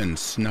 even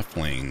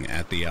snuffling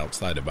at the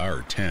outside of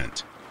our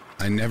tent.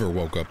 I never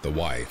woke up the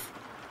wife,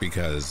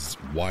 because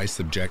why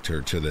subject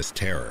her to this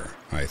terror,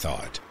 I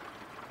thought.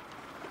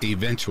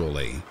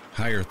 Eventually,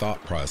 higher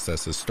thought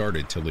processes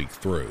started to leak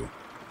through.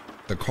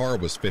 The car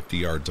was 50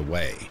 yards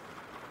away.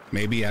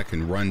 Maybe I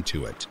can run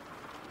to it.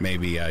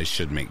 Maybe I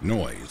should make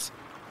noise.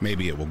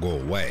 Maybe it will go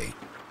away.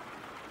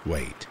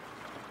 Wait.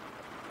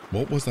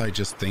 What was I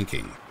just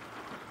thinking?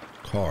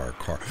 Car.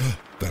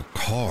 The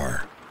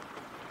car.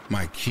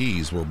 My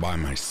keys were by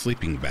my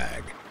sleeping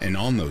bag, and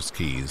on those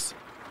keys,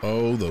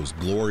 oh, those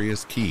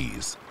glorious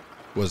keys,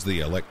 was the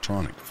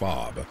electronic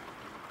fob.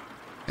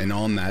 And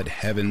on that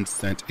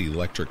heaven-sent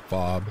electric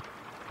fob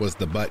was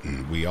the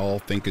button we all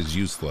think is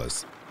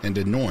useless and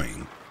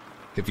annoying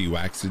if you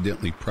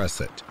accidentally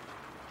press it,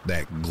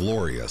 that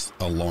glorious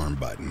alarm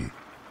button.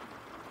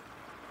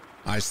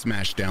 I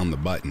smashed down the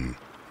button,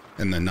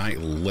 and the night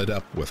lit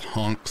up with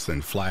honks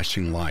and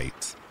flashing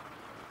lights.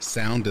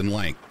 Sound and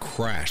light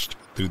crashed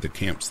through the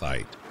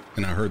campsite,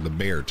 and I heard the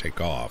bear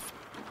take off.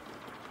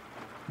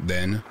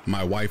 Then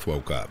my wife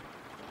woke up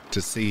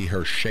to see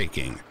her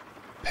shaking,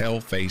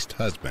 pale-faced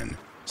husband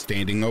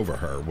standing over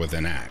her with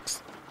an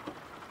axe.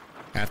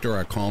 After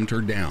I calmed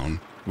her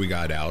down, we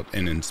got out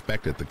and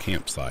inspected the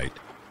campsite.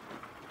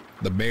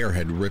 The bear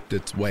had ripped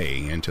its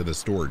way into the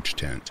storage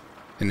tent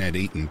and had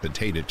eaten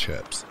potato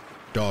chips,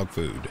 dog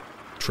food,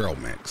 trail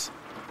mix.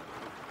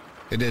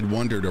 It had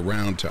wandered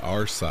around to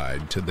our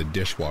side to the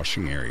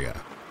dishwashing area,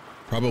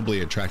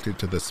 probably attracted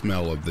to the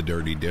smell of the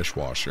dirty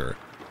dishwasher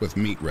with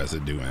meat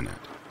residue in it.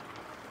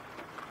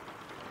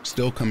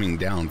 Still coming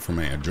down from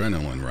my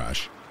adrenaline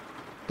rush,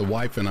 the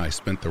wife and I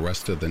spent the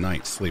rest of the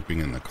night sleeping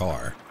in the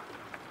car.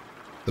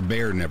 The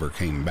bear never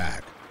came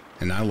back,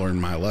 and I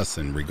learned my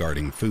lesson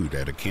regarding food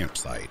at a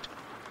campsite.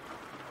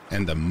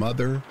 And the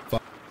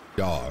motherfucking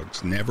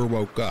dogs never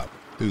woke up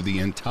through the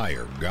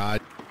entire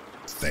god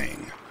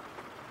thing.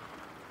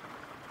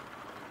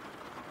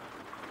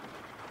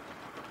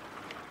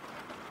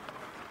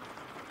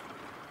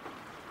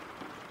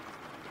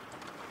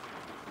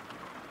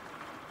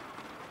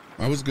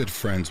 I was good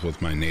friends with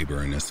my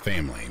neighbor and his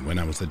family when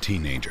I was a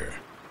teenager.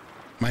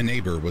 My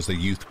neighbor was a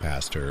youth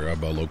pastor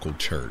of a local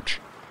church.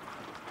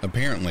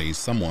 Apparently,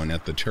 someone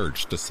at the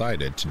church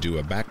decided to do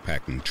a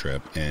backpacking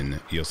trip in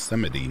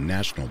Yosemite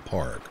National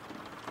Park.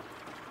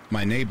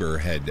 My neighbor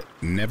had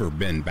never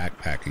been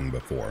backpacking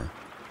before,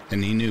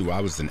 and he knew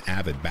I was an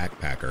avid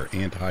backpacker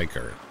and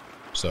hiker,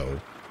 so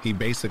he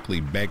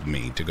basically begged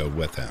me to go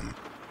with him.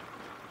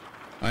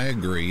 I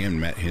agreed and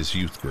met his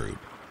youth group.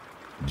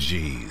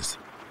 Jeez.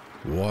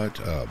 What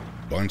a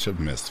bunch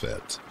of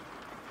misfits.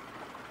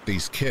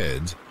 These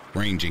kids,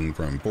 ranging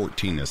from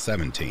 14 to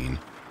 17,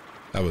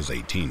 I was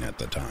 18 at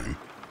the time,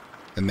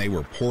 and they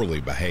were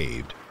poorly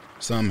behaved.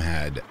 Some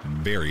had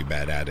very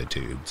bad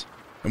attitudes,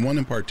 and one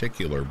in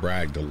particular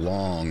bragged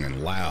long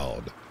and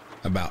loud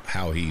about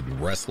how he'd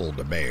wrestled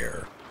a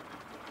bear.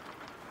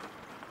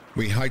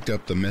 We hiked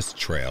up the mist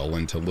trail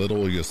into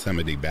Little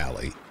Yosemite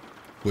Valley,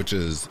 which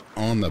is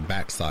on the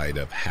backside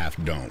of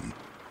Half Dome.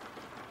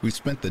 We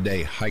spent the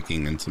day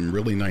hiking in some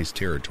really nice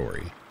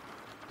territory.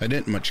 I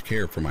didn't much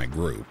care for my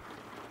group,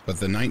 but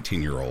the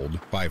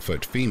 19-year-old,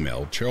 5-foot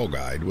female trail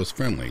guide was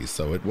friendly,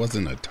 so it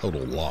wasn't a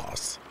total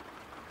loss.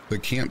 The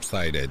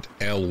campsite at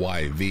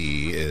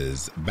LYV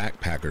is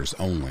backpackers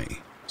only,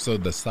 so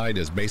the site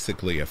is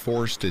basically a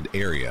forested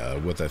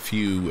area with a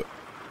few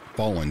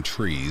fallen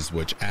trees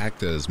which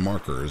act as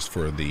markers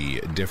for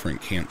the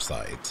different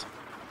campsites.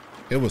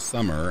 It was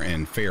summer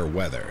and fair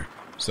weather,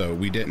 so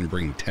we didn't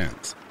bring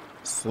tents,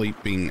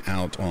 sleeping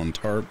out on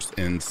tarps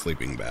and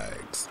sleeping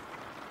bags.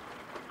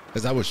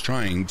 As I was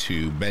trying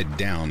to bed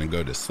down and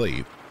go to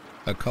sleep,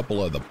 a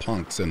couple of the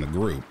punks in the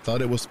group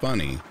thought it was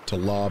funny to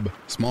lob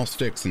small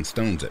sticks and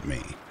stones at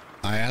me.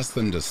 I asked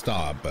them to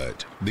stop,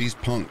 but these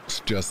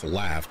punks just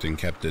laughed and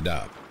kept it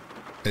up.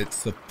 It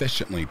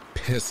sufficiently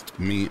pissed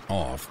me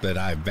off that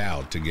I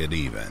vowed to get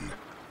even.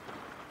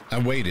 I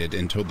waited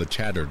until the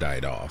chatter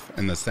died off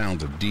and the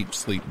sounds of deep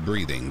sleep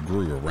breathing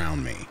grew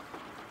around me.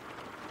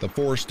 The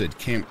forested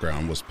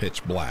campground was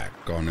pitch black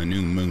on a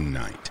new moon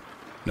night,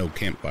 no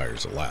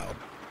campfires allowed,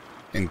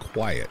 and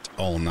quiet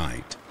all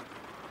night.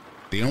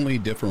 The only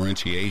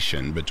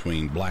differentiation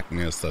between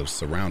blackness of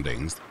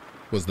surroundings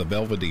was the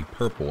velvety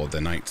purple of the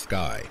night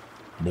sky,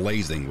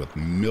 blazing with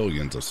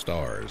millions of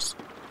stars.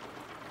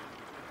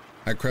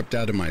 I crept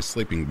out of my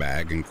sleeping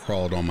bag and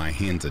crawled on my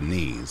hands and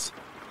knees,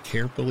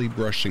 carefully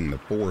brushing the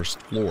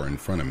forest floor in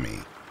front of me,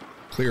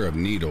 clear of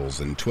needles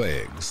and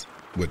twigs,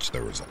 which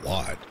there was a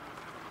lot,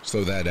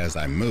 so that as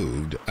I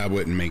moved, I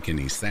wouldn't make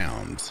any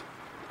sounds.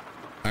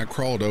 I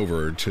crawled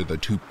over to the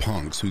two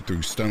punks who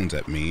threw stones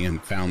at me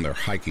and found their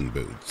hiking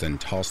boots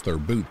and tossed their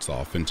boots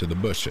off into the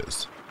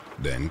bushes,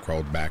 then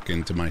crawled back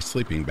into my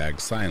sleeping bag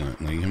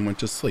silently and went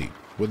to sleep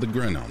with a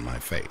grin on my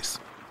face.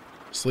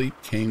 Sleep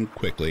came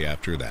quickly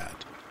after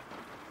that.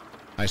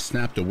 I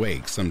snapped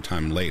awake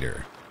sometime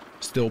later,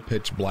 still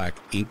pitch black,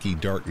 inky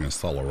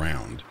darkness all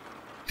around,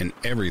 and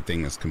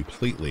everything is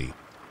completely,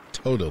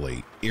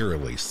 totally,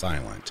 eerily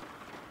silent.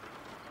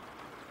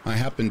 I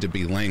happened to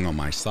be laying on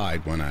my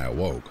side when I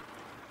awoke,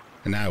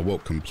 and I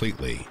awoke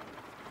completely.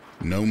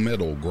 No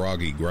middle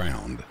groggy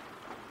ground,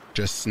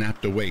 just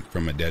snapped awake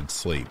from a dead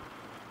sleep.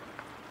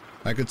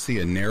 I could see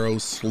a narrow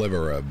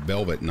sliver of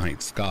velvet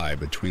night sky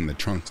between the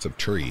trunks of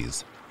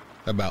trees,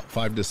 about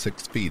 5 to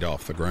 6 feet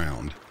off the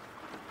ground.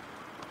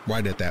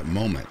 Right at that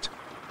moment,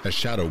 a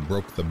shadow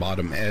broke the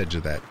bottom edge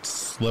of that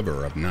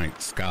sliver of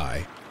night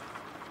sky.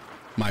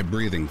 My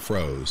breathing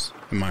froze,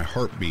 and my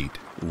heartbeat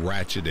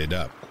ratcheted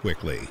up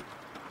quickly.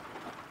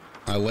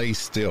 I lay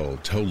still,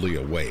 totally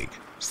awake,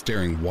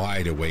 staring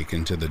wide awake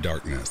into the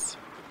darkness,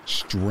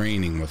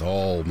 straining with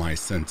all my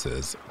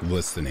senses,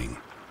 listening.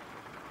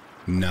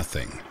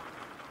 Nothing.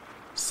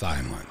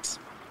 Silence.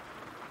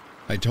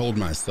 I told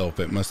myself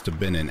it must have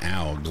been an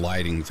owl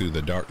gliding through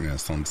the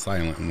darkness on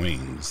silent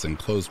wings, and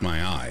closed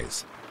my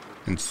eyes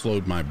and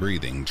slowed my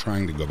breathing,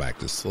 trying to go back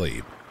to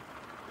sleep.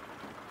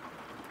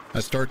 I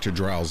start to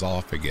drowse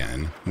off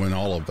again when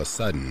all of a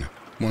sudden,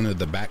 one of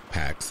the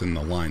backpacks in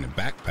the line of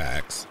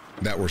backpacks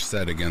that were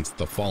set against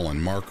the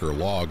fallen marker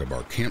log of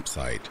our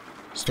campsite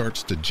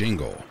starts to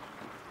jingle.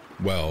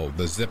 Well,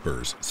 the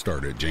zippers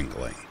started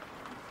jingling.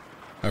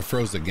 I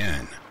froze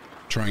again,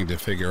 trying to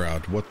figure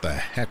out what the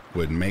heck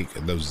would make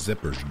those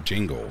zippers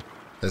jingle,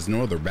 as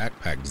no other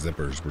backpack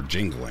zippers were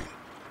jingling.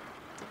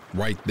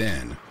 Right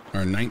then,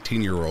 our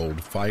 19-year-old,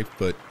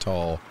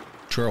 5-foot-tall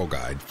trail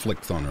guide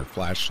flicks on her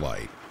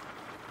flashlight.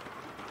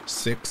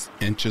 6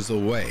 inches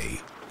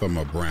away from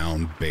a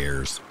brown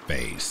bear's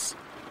face.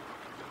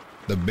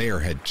 The bear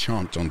had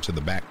chomped onto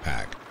the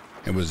backpack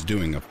and was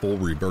doing a full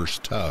reverse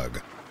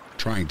tug,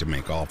 trying to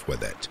make off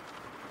with it.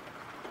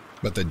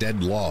 But the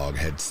dead log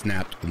had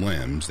snapped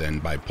limbs,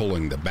 and by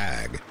pulling the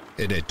bag,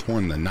 it had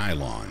torn the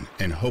nylon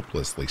and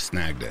hopelessly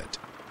snagged it.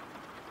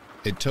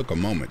 It took a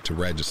moment to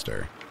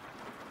register.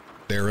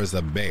 There is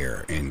a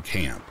bear in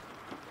camp,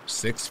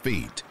 6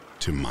 feet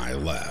to my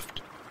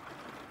left.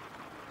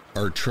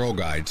 Our trail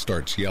guide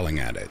starts yelling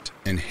at it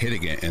and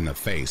hitting it in the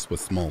face with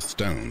small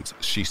stones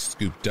she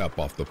scooped up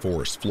off the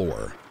forest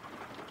floor.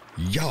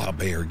 "Yah,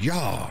 bear,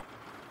 yah!"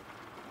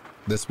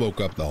 This woke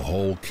up the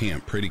whole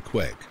camp pretty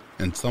quick,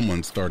 and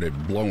someone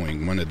started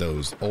blowing one of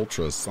those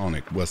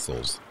ultrasonic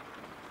whistles.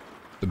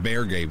 The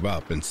bear gave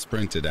up and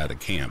sprinted out of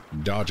camp,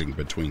 dodging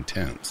between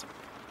tents,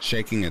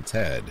 shaking its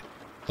head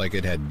like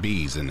it had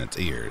bees in its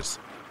ears.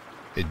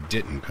 It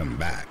didn't come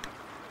back.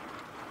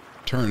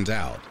 Turns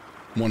out,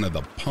 one of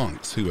the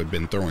punks who had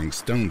been throwing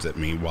stones at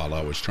me while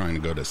I was trying to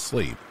go to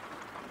sleep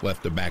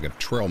left a bag of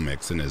trail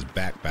mix in his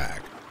backpack.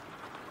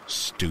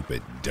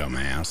 Stupid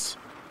dumbass.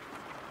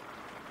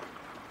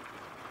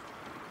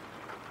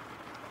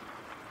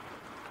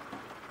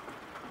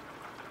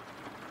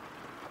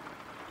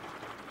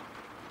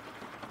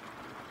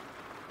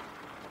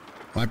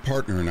 My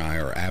partner and I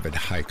are avid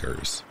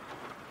hikers.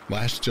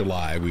 Last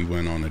July, we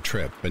went on a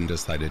trip and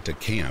decided to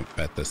camp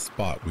at the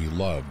spot we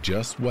love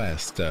just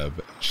west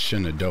of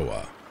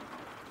Shenandoah.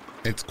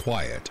 It's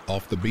quiet,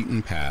 off the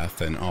beaten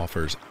path, and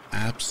offers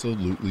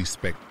absolutely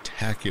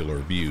spectacular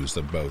views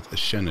of both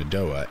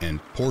Shenandoah and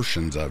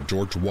portions of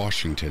George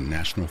Washington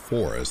National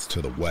Forest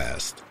to the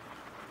west.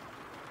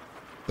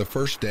 The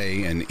first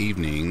day and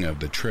evening of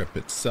the trip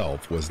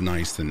itself was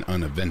nice and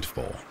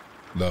uneventful,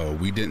 though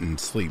we didn't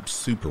sleep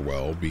super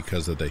well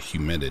because of the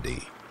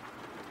humidity.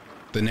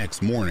 The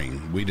next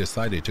morning, we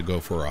decided to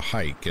go for a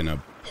hike in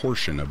a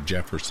portion of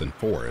Jefferson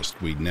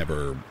Forest we'd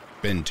never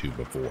been to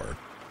before.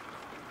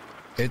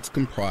 It's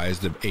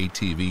comprised of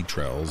ATV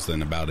trails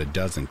and about a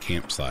dozen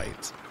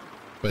campsites,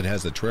 but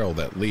has a trail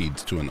that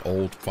leads to an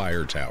old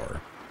fire tower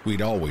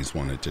we'd always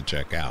wanted to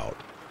check out.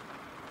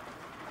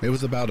 It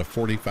was about a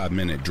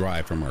 45-minute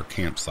drive from our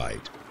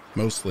campsite,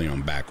 mostly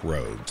on back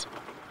roads.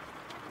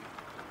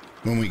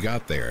 When we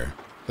got there,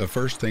 the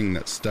first thing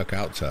that stuck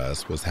out to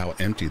us was how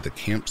empty the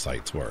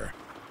campsites were.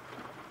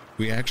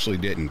 We actually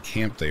didn't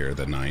camp there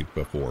the night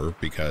before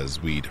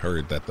because we'd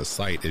heard that the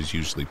site is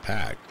usually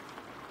packed,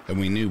 and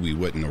we knew we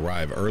wouldn't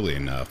arrive early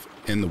enough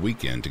in the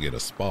weekend to get a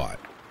spot.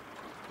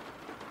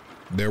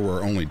 There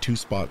were only 2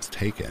 spots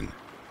taken,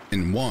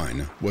 and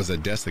one was a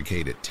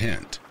desiccated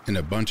tent and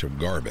a bunch of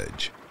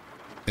garbage.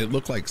 It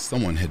looked like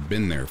someone had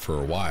been there for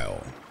a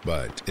while,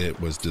 but it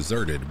was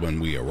deserted when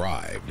we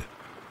arrived.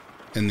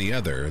 In the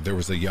other, there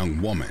was a young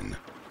woman,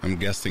 I'm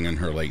guessing in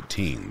her late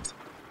teens,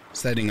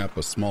 setting up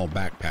a small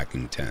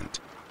backpacking tent.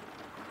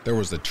 There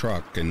was a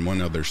truck and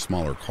one other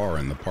smaller car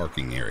in the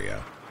parking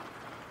area.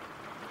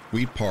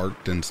 We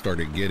parked and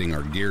started getting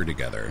our gear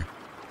together,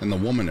 and the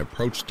woman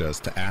approached us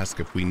to ask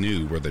if we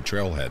knew where the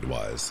trailhead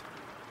was.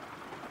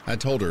 I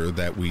told her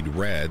that we'd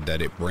read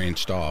that it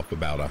branched off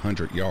about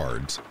 100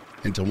 yards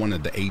into one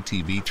of the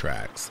ATV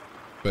tracks,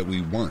 but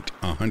we weren't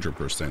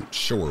 100%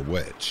 sure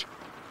which.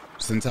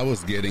 Since I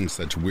was getting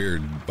such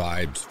weird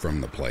vibes from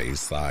the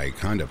place, I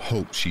kind of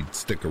hoped she'd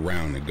stick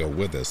around and go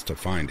with us to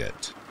find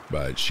it,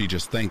 but she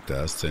just thanked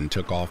us and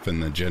took off in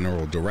the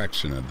general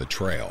direction of the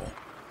trail.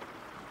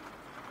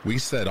 We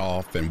set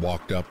off and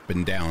walked up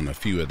and down a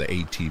few of the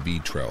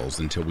ATV trails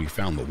until we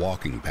found the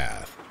walking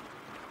path.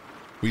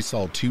 We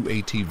saw 2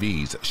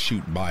 ATVs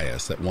shoot by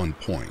us at one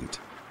point,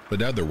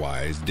 but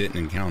otherwise didn't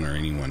encounter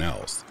anyone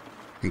else,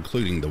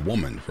 including the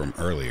woman from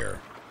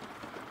earlier.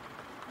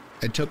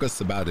 It took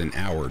us about an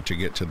hour to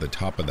get to the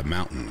top of the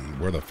mountain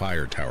where the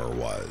fire tower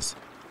was.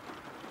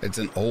 It's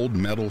an old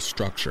metal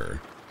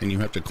structure, and you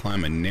have to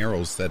climb a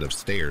narrow set of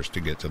stairs to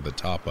get to the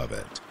top of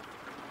it.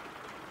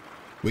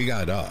 We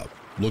got up,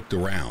 looked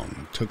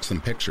around, took some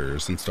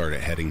pictures, and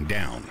started heading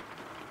down.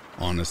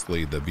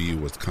 Honestly, the view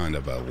was kind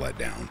of a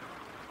letdown.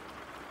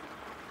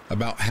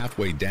 About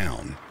halfway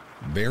down,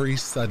 very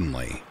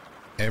suddenly,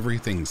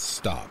 everything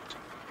stopped.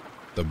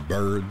 The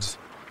birds,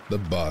 the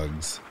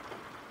bugs,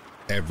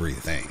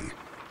 everything.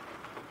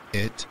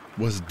 It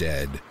was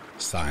dead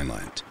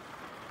silent.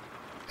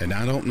 And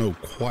I don't know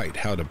quite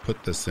how to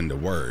put this into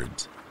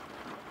words,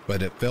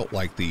 but it felt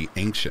like the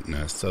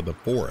ancientness of the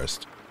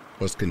forest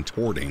was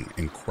contorting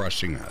and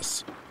crushing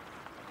us.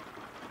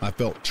 I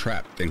felt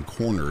trapped and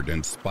cornered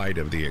in spite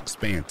of the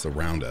expanse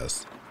around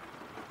us.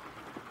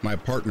 My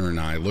partner and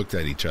I looked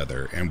at each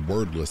other and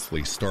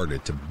wordlessly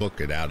started to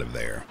book it out of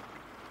there.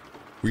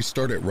 We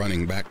started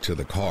running back to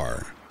the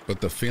car,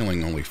 but the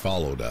feeling only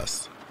followed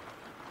us.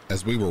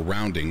 As we were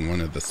rounding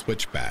one of the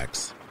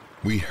switchbacks,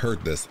 we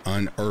heard this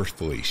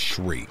unearthly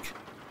shriek,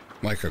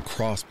 like a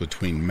cross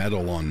between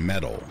metal on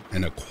metal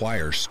and a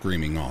choir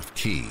screaming off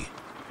key,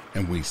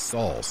 and we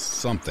saw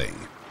something.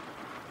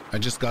 I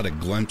just got a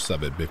glimpse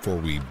of it before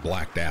we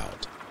blacked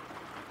out.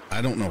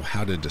 I don't know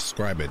how to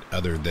describe it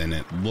other than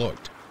it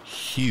looked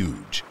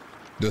huge,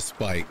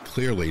 despite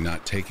clearly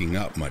not taking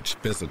up much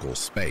physical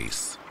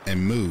space,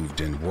 and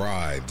moved in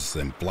writhes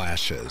and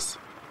flashes.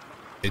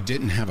 It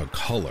didn't have a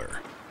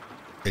color.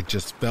 It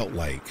just felt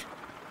like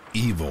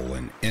evil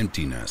and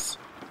emptiness.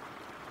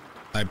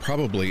 I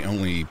probably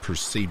only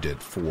perceived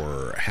it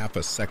for half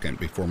a second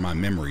before my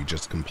memory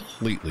just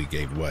completely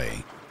gave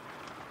way.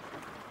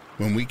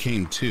 When we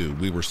came to,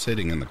 we were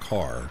sitting in the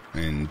car,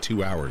 and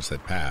 2 hours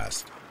had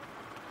passed.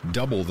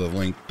 Double the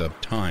length of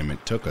time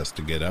it took us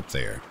to get up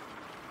there.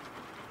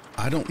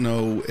 I don't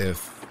know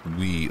if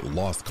we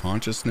lost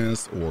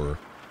consciousness or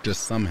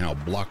just somehow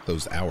blocked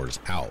those hours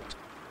out.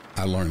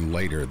 I learned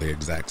later the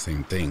exact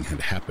same thing had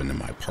happened to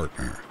my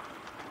partner.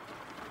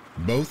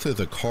 Both of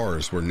the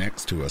cars were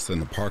next to us in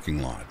the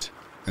parking lot,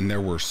 and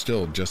there were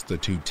still just the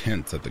 2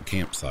 tents at the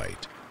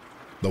campsite.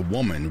 The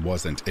woman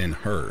wasn't in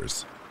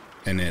hers,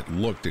 and it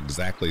looked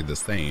exactly the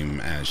same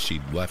as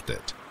she'd left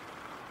it.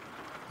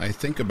 I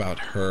think about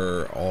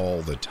her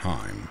all the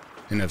time,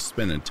 and have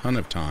spent a ton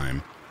of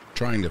time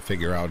trying to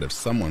figure out if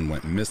someone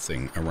went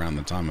missing around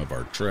the time of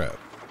our trip.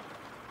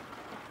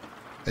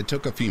 It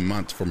took a few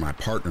months for my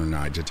partner and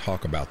I to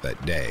talk about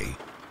that day.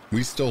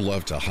 We still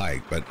love to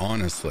hike, but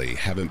honestly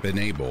haven't been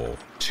able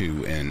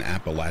to in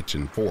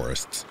Appalachian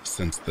forests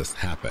since this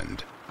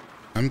happened.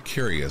 I'm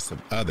curious if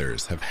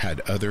others have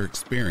had other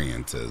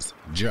experiences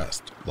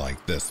just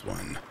like this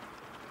one.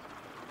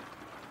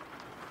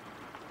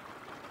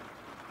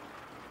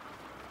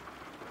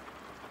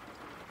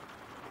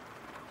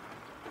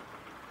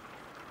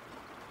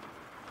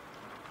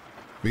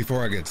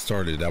 Before I get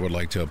started, I would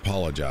like to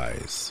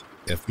apologize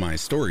if my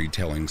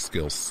storytelling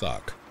skills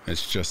suck.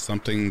 It's just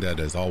something that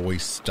has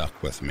always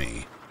stuck with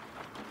me.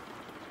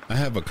 I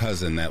have a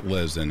cousin that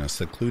lives in a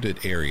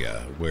secluded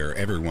area where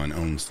everyone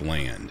owns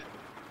land.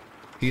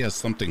 He has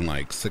something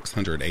like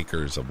 600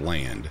 acres of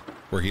land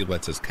where he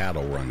lets his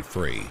cattle run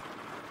free.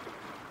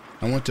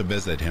 I went to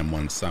visit him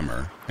one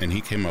summer, and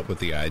he came up with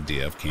the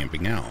idea of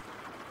camping out.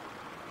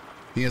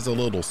 He has a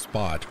little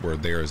spot where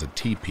there is a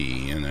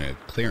teepee and a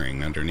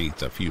clearing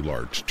underneath a few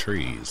large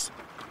trees.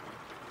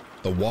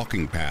 The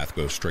walking path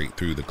goes straight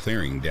through the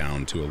clearing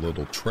down to a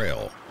little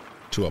trail,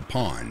 to a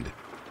pond,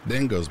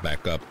 then goes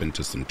back up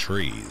into some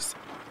trees.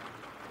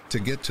 To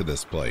get to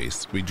this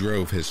place, we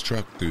drove his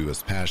truck through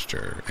his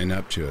pasture and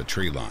up to a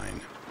tree line.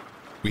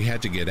 We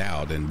had to get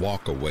out and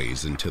walk a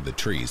ways into the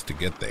trees to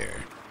get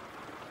there.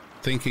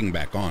 Thinking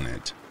back on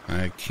it,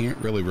 I can't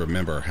really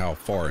remember how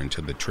far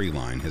into the tree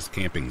line his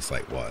camping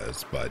site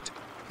was, but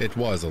it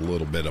was a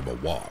little bit of a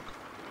walk.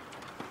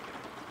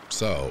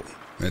 So,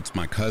 it's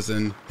my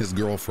cousin, his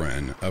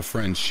girlfriend, a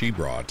friend she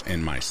brought,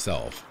 and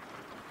myself.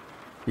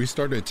 We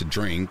started to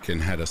drink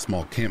and had a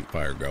small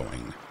campfire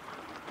going.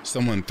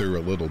 Someone threw a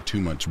little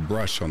too much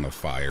brush on the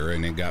fire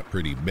and it got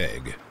pretty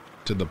big,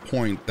 to the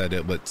point that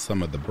it lit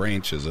some of the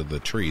branches of the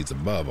trees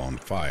above on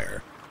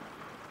fire.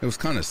 It was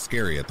kind of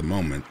scary at the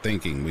moment,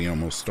 thinking we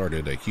almost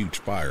started a huge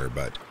fire,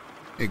 but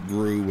it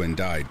grew and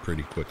died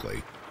pretty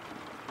quickly.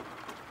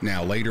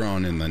 Now, later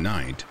on in the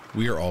night,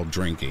 we are all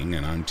drinking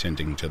and I'm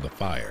tending to the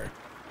fire.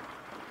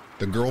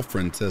 The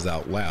girlfriend says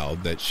out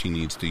loud that she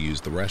needs to use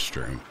the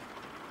restroom,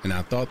 and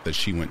I thought that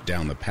she went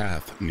down the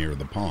path near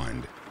the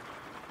pond.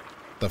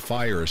 The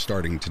fire is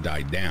starting to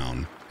die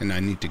down, and I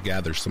need to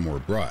gather some more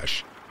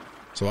brush,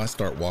 so I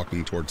start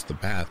walking towards the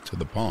path to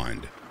the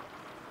pond.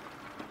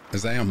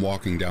 As I am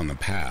walking down the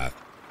path,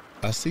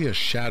 I see a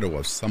shadow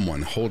of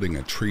someone holding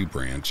a tree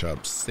branch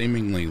up,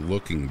 seemingly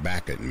looking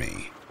back at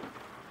me.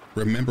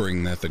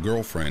 Remembering that the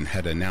girlfriend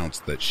had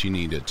announced that she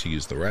needed to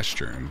use the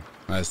restroom,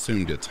 I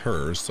assumed it's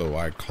her, so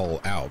I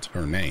call out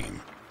her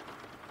name.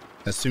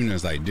 As soon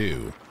as I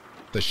do,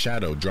 the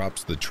shadow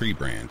drops the tree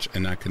branch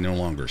and I can no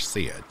longer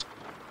see it.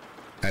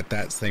 At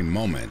that same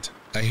moment,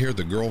 I hear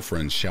the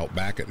girlfriend shout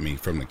back at me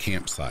from the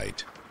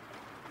campsite.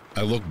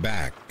 I look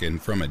back,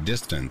 and from a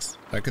distance,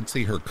 I could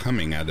see her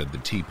coming out of the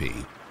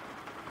teepee.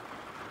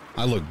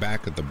 I look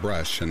back at the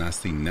brush and I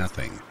see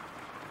nothing.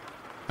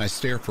 I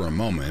stare for a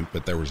moment,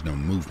 but there was no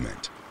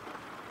movement.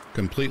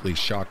 Completely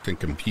shocked and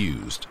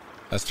confused,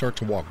 I start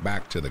to walk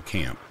back to the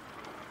camp,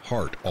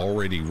 heart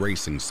already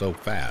racing so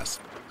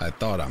fast I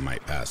thought I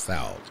might pass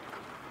out.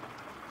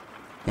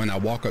 When I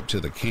walk up to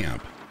the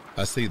camp,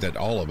 I see that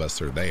all of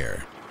us are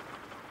there.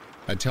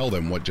 I tell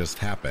them what just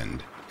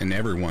happened, and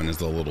everyone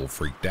is a little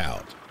freaked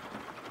out.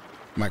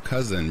 My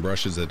cousin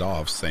brushes it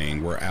off,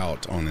 saying we're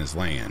out on his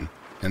land,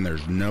 and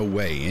there's no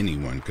way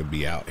anyone could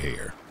be out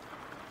here.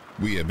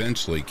 We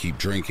eventually keep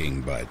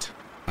drinking, but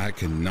I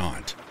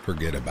cannot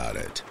forget about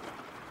it.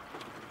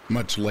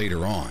 Much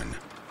later on,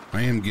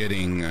 I am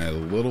getting a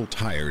little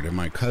tired and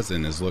my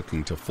cousin is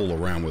looking to fool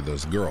around with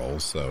those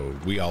girls, so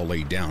we all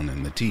lay down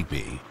in the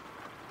teepee.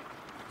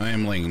 I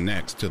am laying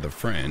next to the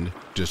friend,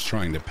 just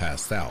trying to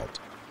pass out,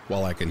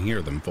 while I can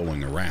hear them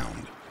fooling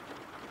around.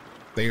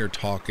 They are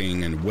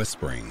talking and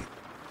whispering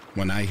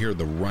when I hear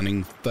the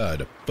running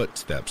thud of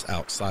footsteps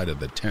outside of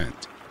the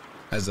tent,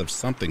 as if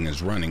something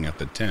is running at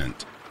the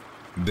tent.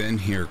 Then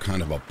hear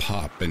kind of a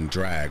pop and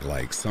drag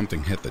like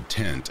something hit the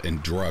tent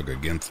and drug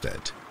against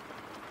it.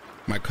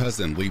 My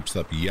cousin leaps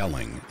up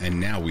yelling, and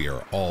now we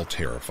are all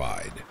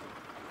terrified.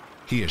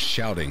 He is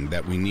shouting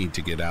that we need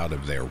to get out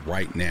of there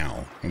right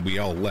now, and we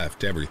all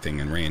left everything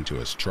and ran to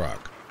his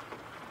truck.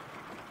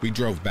 We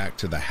drove back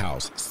to the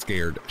house,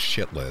 scared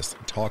shitless,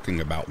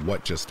 talking about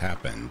what just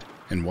happened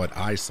and what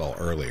I saw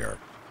earlier.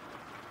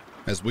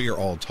 As we are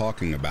all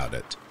talking about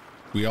it,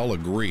 we all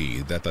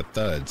agree that the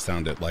thud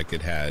sounded like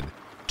it had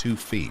 2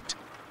 feet,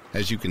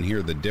 as you can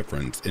hear the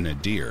difference in a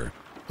deer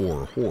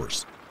or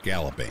horse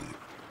galloping.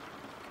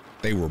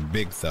 They were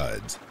big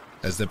thuds,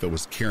 as if it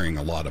was carrying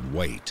a lot of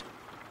weight.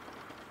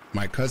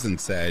 My cousin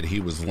said he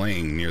was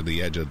laying near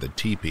the edge of the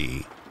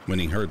teepee when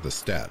he heard the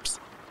steps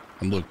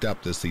and looked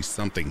up to see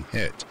something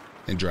hit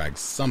and drag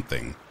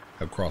something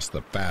across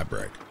the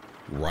fabric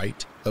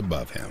right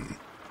above him.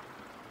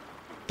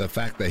 The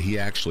fact that he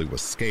actually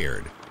was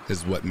scared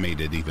is what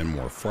made it even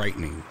more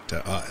frightening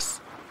to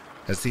us,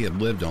 as he had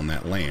lived on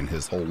that land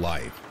his whole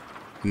life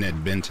and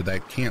had been to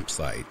that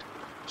campsite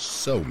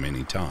so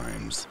many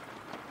times.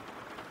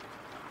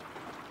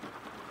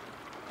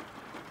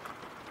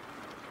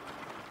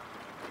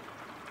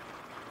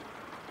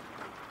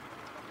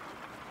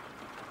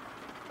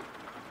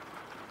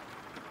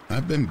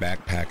 I've been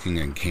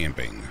backpacking and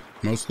camping,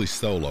 mostly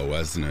solo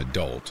as an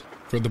adult,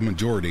 for the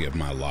majority of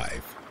my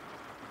life.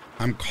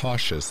 I'm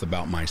cautious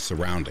about my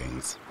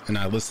surroundings, and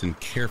I listen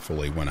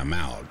carefully when I'm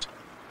out.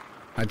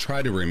 I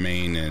try to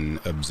remain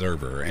an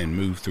observer and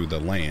move through the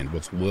land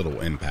with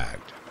little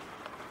impact.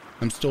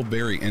 I'm still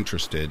very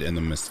interested in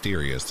the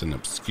mysterious and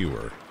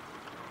obscure,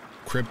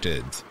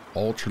 cryptids,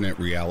 alternate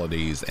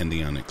realities, and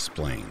the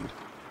unexplained.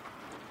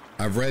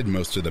 I've read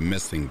most of the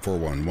missing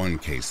 411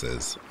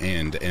 cases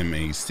and am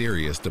a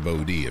serious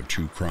devotee of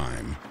true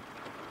crime.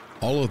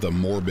 All of the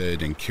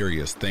morbid and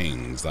curious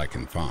things I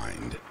can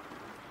find.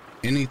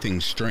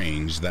 Anything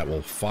strange that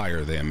will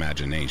fire the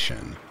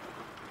imagination.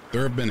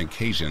 There have been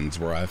occasions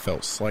where I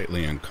felt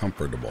slightly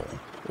uncomfortable,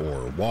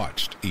 or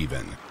watched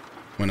even,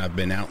 when I've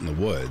been out in the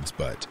woods,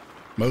 but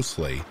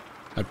mostly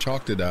I've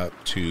chalked it up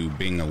to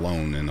being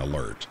alone and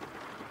alert.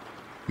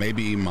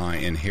 Maybe my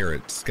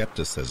inherent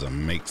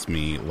skepticism makes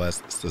me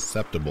less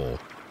susceptible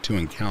to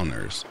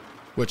encounters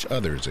which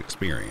others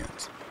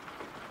experience.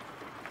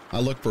 I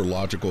look for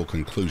logical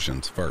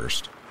conclusions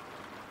first.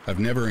 I've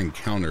never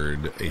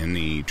encountered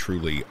any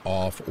truly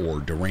off or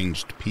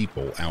deranged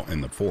people out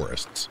in the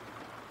forests,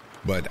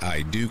 but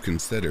I do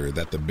consider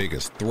that the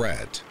biggest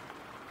threat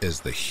is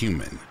the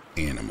human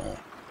animal.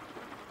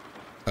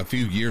 A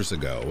few years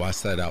ago, I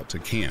set out to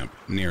camp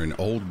near an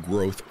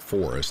old-growth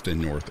forest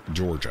in North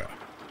Georgia.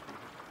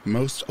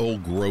 Most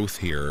old growth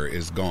here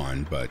is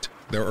gone, but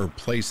there are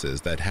places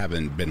that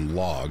haven't been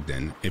logged,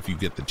 and if you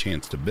get the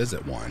chance to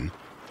visit one,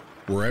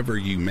 wherever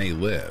you may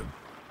live,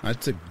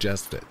 I'd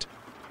suggest it.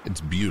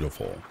 It's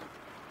beautiful,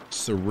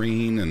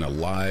 serene and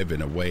alive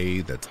in a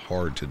way that's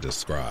hard to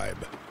describe.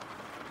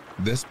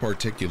 This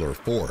particular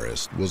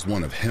forest was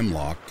one of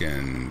hemlock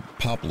and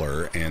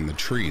poplar, and the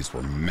trees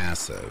were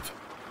massive.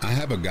 I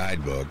have a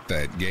guidebook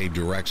that gave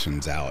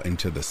directions out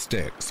into the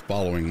sticks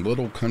following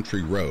little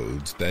country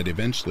roads that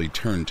eventually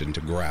turned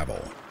into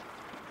gravel.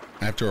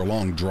 After a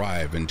long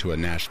drive into a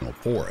national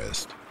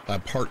forest, I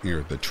parked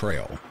near the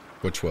trail,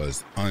 which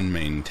was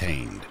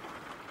unmaintained,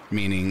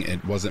 meaning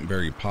it wasn't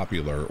very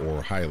popular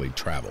or highly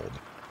traveled.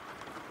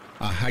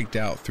 I hiked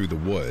out through the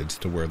woods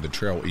to where the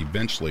trail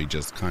eventually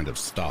just kind of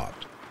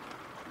stopped.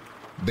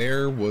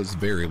 There was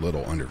very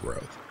little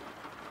undergrowth.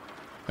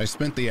 I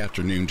spent the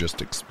afternoon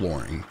just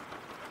exploring,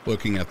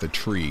 looking at the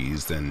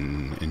trees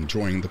and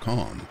enjoying the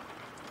calm.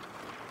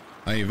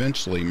 I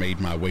eventually made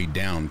my way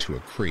down to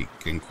a creek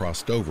and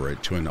crossed over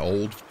it to an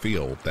old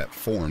field that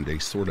formed a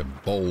sort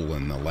of bowl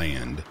in the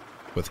land,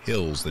 with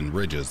hills and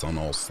ridges on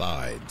all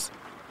sides.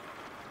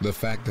 The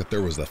fact that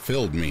there was a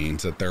field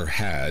means that there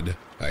had,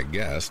 I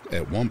guessed,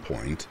 at one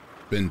point,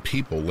 been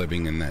people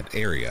living in that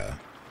area,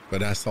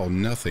 but I saw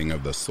nothing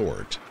of the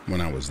sort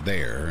when I was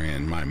there,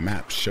 and my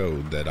map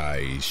showed that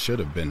I should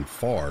have been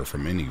far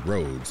from any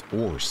roads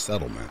or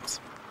settlements.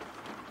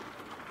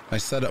 I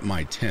set up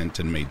my tent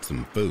and made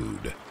some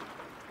food.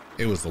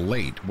 It was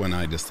late when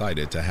I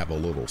decided to have a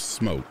little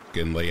smoke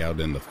and lay out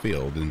in the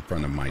field in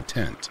front of my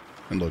tent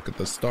and look at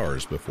the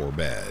stars before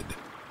bed.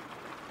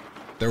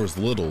 There was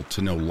little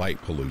to no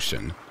light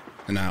pollution,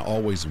 and I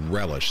always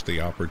relished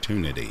the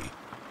opportunity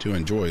to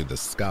enjoy the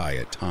sky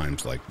at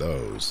times like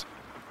those.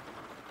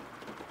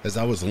 As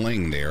I was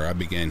laying there, I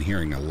began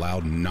hearing a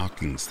loud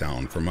knocking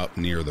sound from up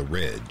near the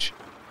ridge,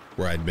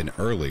 where I'd been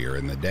earlier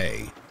in the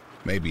day,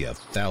 maybe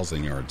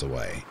 1,000 yards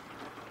away.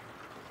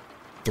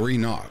 3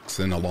 knocks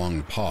and a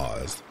long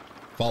pause,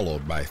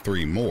 followed by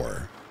 3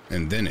 more,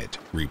 and then it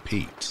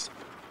repeats.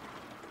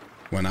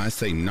 When I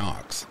say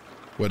knocks,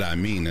 what I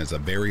mean is a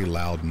very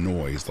loud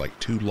noise like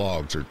 2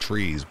 logs or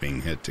trees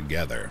being hit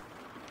together.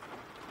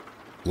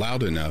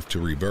 Loud enough to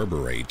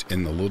reverberate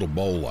in the little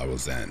bowl I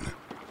was in.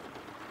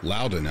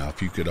 Loud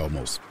enough you could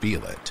almost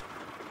feel it.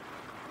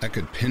 I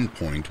could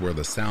pinpoint where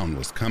the sound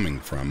was coming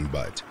from,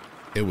 but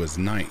it was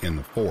night in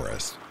the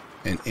forest,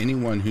 and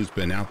anyone who's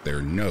been out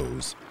there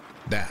knows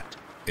that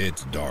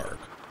it's dark.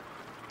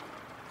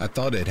 I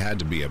thought it had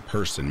to be a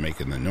person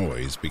making the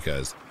noise,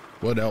 because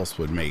what else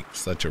would make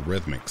such a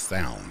rhythmic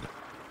sound?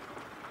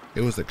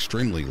 It was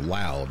extremely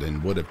loud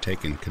and would have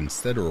taken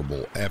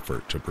considerable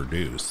effort to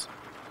produce.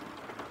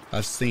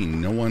 I've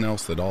seen no one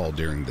else at all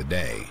during the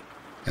day,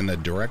 and the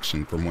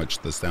direction from which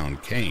the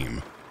sound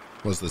came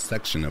was the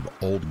section of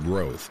old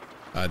growth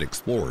I'd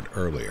explored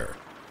earlier.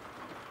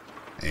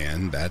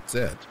 And that's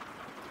it.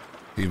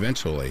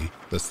 Eventually,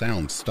 the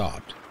sound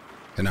stopped,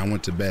 and I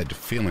went to bed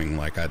feeling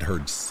like I'd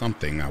heard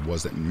something I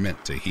wasn't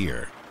meant to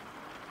hear.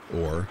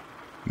 Or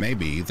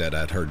maybe that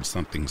I'd heard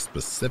something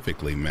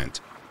specifically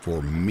meant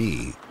for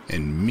me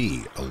and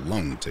me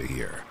alone to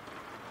hear.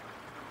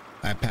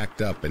 I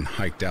packed up and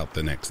hiked out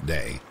the next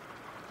day.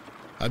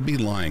 I'd be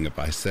lying if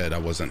I said I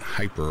wasn't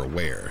hyper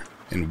aware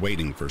and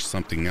waiting for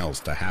something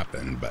else to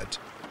happen, but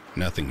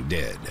nothing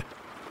did.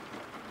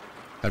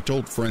 I've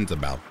told friends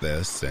about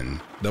this, and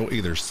they'll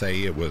either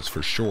say it was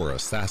for sure a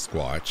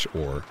Sasquatch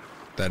or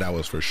that I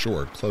was for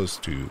sure close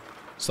to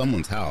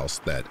someone's house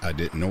that I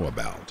didn't know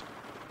about.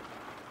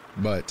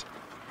 But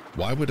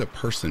why would a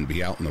person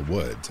be out in the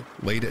woods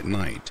late at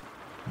night,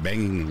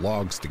 banging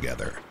logs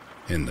together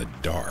in the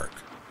dark?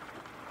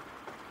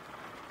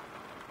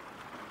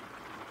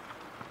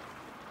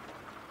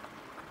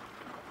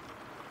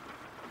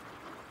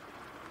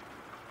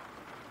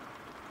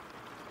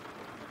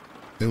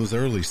 It was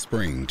early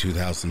spring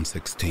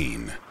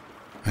 2016.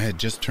 I had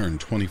just turned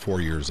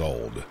 24 years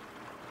old.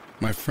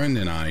 My friend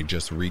and I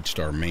just reached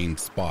our main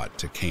spot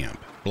to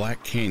camp,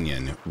 Black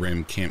Canyon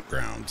Rim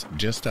Campgrounds,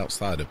 just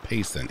outside of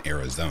Payson,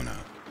 Arizona.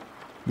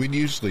 We'd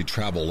usually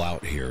travel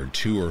out here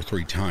 2 or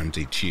 3 times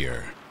each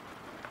year.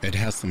 It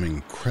has some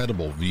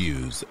incredible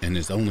views and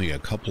is only a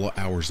couple of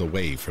hours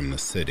away from the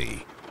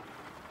city.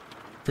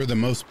 For the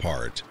most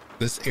part,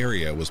 this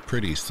area was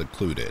pretty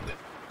secluded.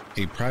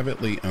 A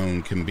privately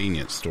owned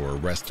convenience store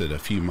rested a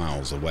few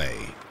miles away,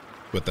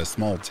 with a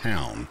small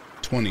town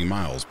 20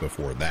 miles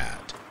before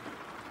that.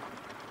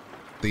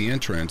 The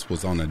entrance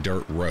was on a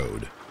dirt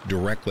road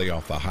directly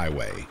off the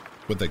highway,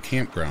 with a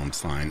campground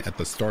sign at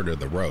the start of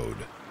the road,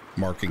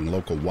 marking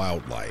local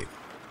wildlife,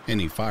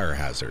 any fire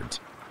hazards,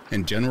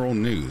 and general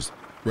news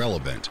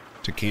relevant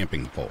to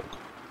camping folk.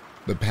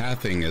 The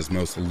pathing is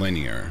most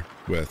linear,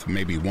 with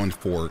maybe one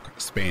fork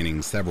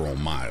spanning several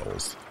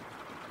miles.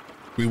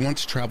 We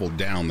once traveled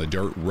down the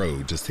dirt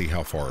road to see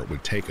how far it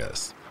would take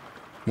us.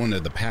 One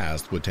of the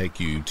paths would take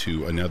you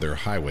to another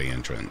highway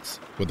entrance,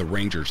 with a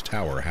ranger's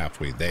tower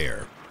halfway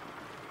there.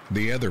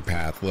 The other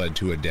path led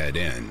to a dead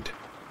end.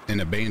 An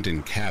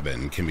abandoned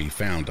cabin can be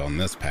found on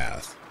this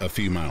path, a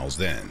few miles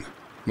in,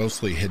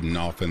 mostly hidden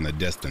off in the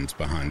distance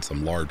behind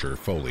some larger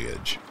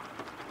foliage.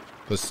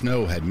 The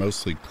snow had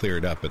mostly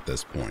cleared up at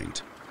this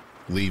point,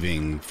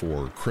 leaving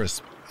for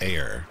crisp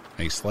air,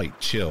 a slight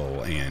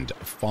chill, and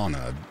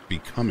fauna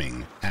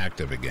becoming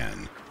active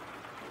again.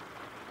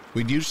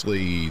 We'd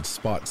usually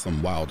spot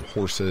some wild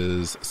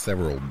horses,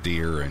 several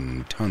deer,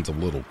 and tons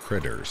of little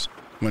critters,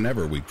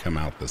 whenever we'd come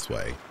out this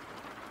way.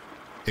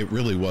 It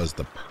really was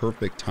the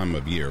perfect time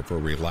of year for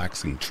a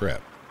relaxing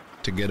trip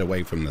to get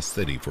away from the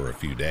city for a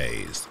few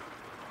days.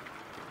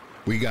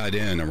 We got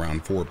in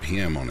around 4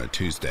 p.m. on a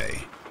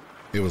Tuesday.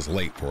 It was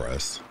late for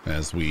us,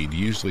 as we'd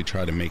usually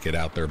try to make it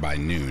out there by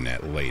noon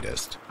at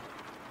latest.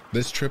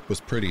 This trip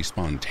was pretty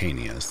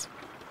spontaneous.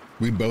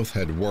 We both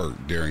had work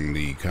during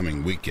the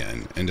coming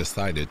weekend and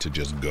decided to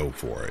just go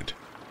for it.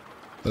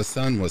 The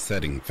sun was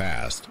setting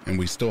fast, and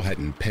we still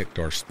hadn't picked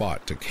our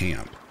spot to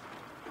camp.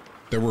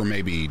 There were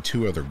maybe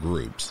 2 other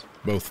groups,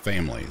 both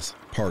families,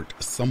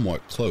 parked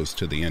somewhat close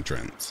to the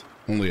entrance,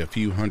 only a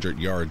few hundred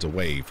yards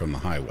away from the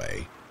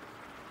highway.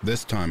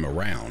 This time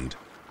around,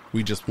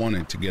 we just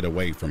wanted to get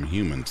away from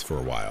humans for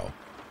a while.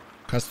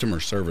 Customer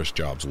service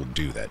jobs will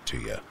do that to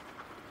you.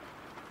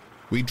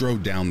 We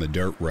drove down the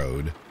dirt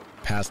road,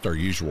 past our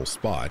usual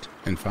spot,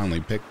 and finally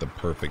picked the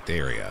perfect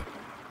area.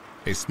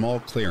 A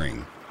small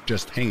clearing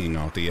just hanging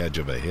off the edge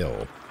of a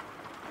hill.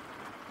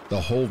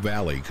 The whole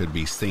valley could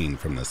be seen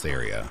from this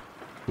area,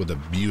 with a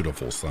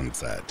beautiful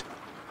sunset.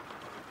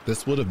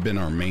 This would have been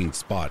our main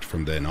spot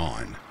from then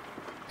on,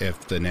 if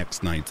the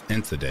next night's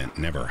incident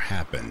never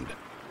happened,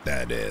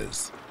 that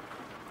is.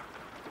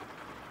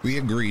 We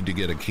agreed to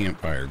get a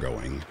campfire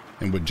going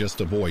and would just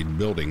avoid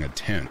building a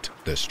tent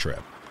this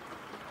trip.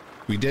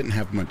 We didn't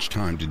have much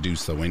time to do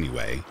so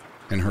anyway,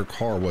 and her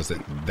car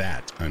wasn't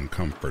that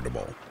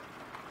uncomfortable.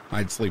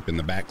 I'd sleep in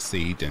the back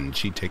seat and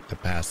she'd take the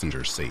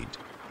passenger seat.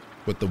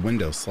 With the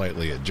window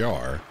slightly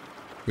ajar,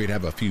 we'd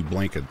have a few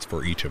blankets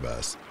for each of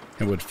us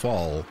and would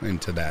fall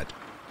into that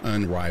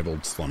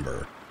unrivaled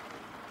slumber.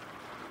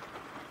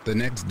 The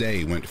next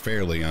day went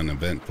fairly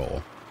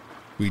uneventful.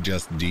 We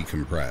just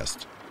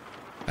decompressed.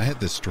 I had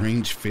this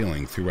strange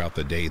feeling throughout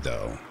the day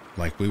though,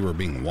 like we were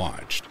being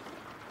watched.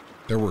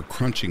 There were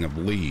crunching of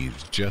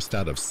leaves just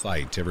out of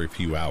sight every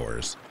few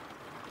hours,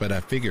 but I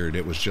figured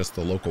it was just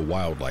the local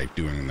wildlife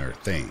doing their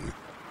thing.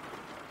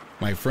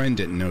 My friend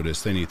didn't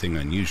notice anything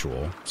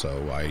unusual,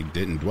 so I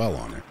didn't dwell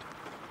on it.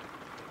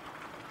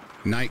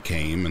 Night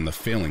came and the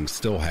feeling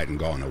still hadn't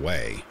gone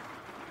away.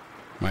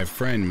 My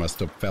friend must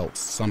have felt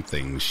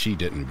something she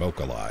didn't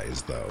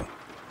vocalize, though.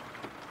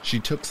 She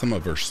took some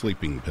of her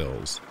sleeping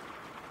pills.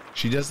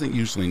 She doesn't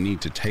usually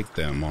need to take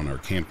them on our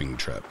camping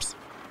trips.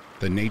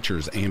 The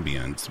nature's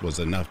ambience was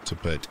enough to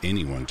put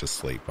anyone to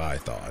sleep, I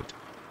thought.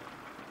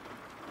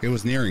 It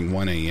was nearing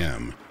 1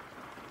 a.m.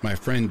 My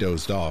friend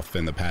dozed off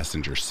in the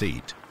passenger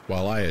seat,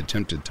 while I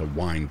attempted to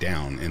wind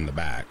down in the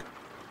back.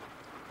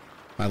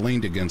 I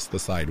leaned against the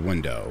side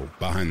window,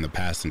 behind the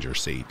passenger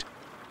seat,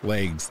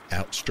 legs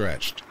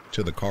outstretched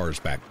to the car's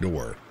back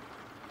door.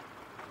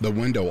 The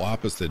window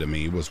opposite of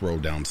me was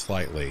rolled down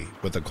slightly,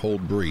 with a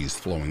cold breeze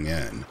flowing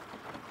in.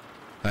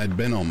 I had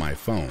been on my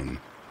phone,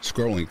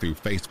 scrolling through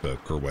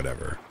Facebook or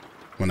whatever,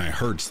 when I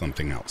heard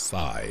something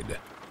outside.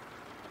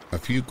 A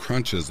few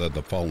crunches of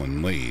the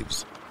fallen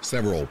leaves,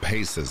 several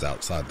paces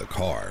outside the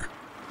car.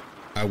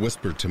 I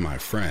whispered to my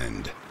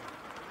friend,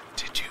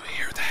 "Did you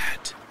hear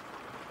that?"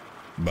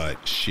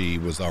 But she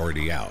was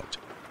already out.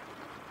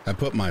 I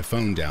put my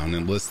phone down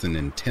and listened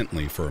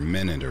intently for a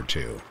minute or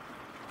two.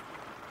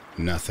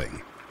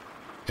 Nothing.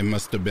 It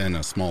must have been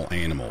a small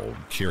animal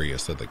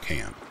curious of the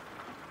camp.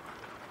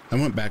 I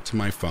went back to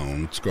my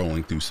phone,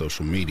 scrolling through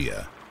social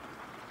media.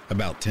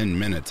 About 10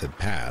 minutes had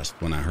passed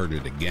when I heard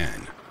it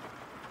again.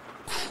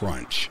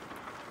 Crunch.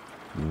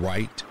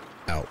 Right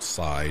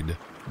outside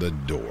the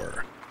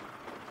door.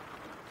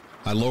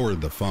 I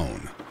lowered the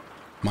phone.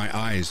 My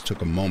eyes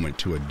took a moment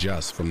to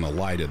adjust from the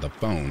light of the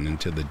phone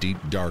into the deep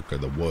dark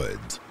of the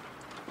woods.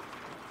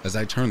 As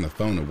I turned the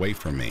phone away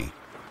from me,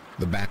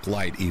 the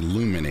backlight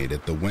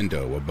illuminated the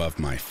window above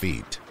my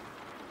feet.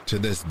 To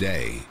this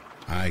day,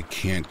 I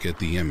can't get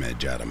the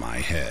image out of my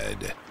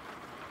head.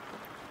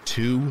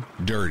 2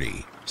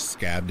 dirty,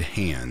 scabbed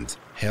hands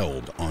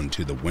held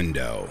onto the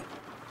window.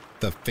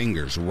 The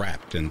fingers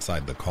wrapped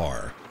inside the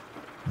car.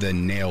 The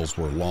nails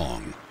were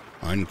long,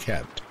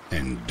 unkempt,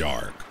 and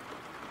dark.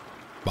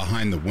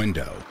 Behind the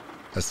window,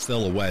 a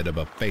silhouette of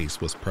a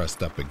face was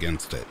pressed up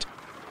against it.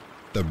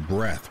 The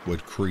breath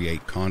would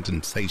create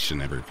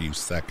condensation every few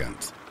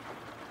seconds.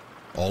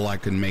 All I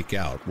could make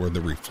out were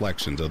the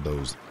reflections of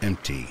those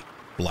empty,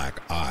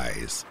 black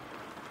eyes.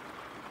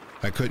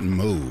 I couldn't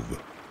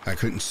move. I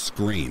couldn't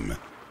scream.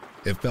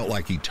 It felt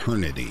like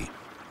eternity.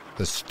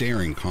 The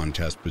staring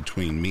contest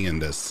between me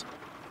and this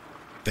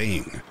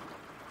thing.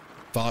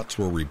 Thoughts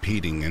were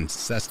repeating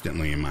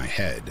incessantly in my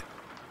head.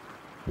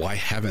 Why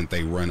haven't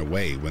they run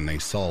away when they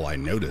saw I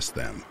noticed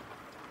them?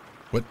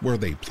 What were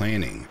they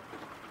planning?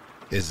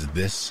 Is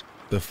this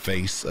the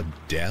face of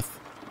death?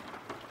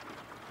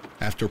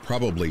 After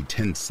probably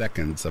 10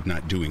 seconds of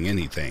not doing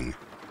anything,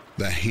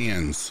 the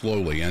hand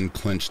slowly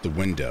unclenched the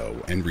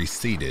window and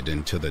receded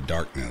into the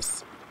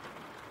darkness.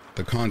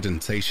 The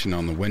condensation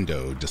on the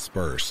window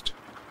dispersed.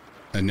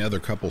 Another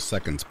couple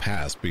seconds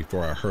passed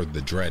before I heard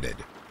the dreaded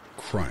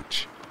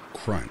crunch,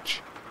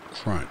 crunch,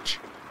 crunch,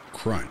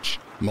 crunch,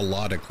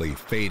 melodically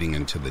fading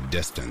into the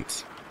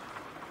distance.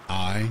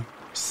 I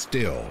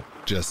still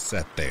just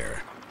sat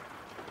there.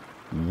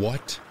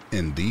 What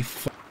in the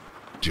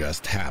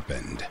just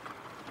happened?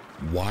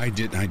 Why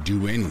didn't I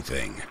do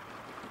anything?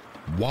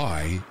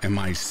 Why am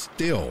I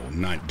still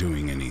not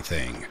doing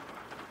anything?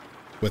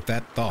 With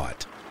that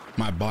thought,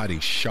 my body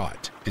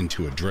shot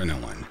into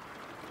adrenaline.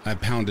 I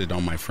pounded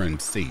on my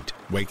friend's seat,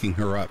 waking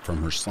her up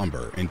from her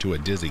slumber into a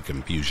dizzy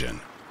confusion.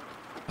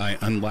 I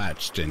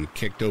unlatched and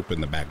kicked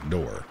open the back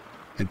door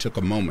and took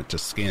a moment to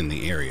scan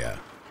the area.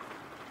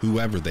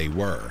 Whoever they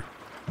were,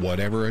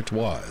 whatever it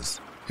was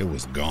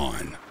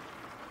gone.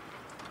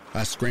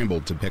 I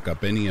scrambled to pick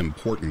up any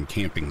important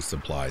camping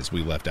supplies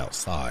we left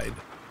outside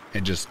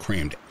and just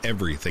crammed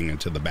everything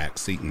into the back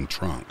seat and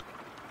trunk,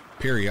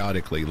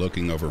 periodically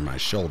looking over my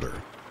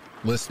shoulder,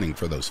 listening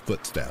for those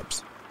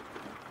footsteps.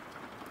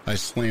 I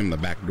slammed the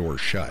back door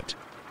shut,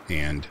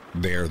 and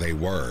there they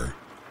were,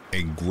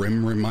 a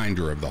grim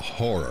reminder of the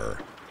horror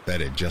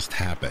that had just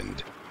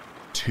happened.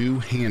 2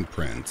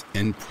 handprints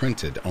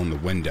imprinted on the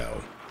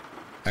window.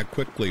 I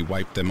quickly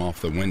wiped them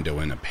off the window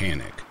in a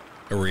panic,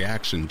 a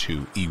reaction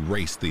to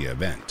erase the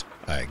event,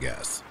 I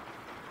guess.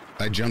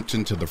 I jumped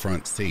into the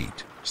front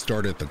seat,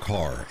 started the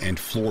car, and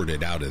floored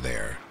it out of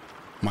there.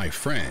 My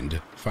friend,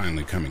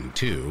 finally coming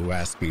to,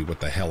 asked me what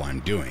the hell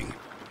I'm doing.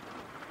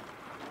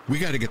 "We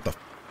gotta get the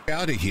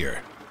out of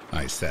here,"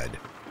 I said.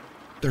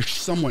 "There's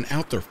someone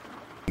out there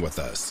with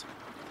us."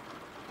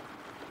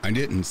 I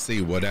didn't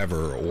see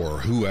whatever or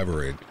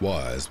whoever it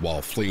was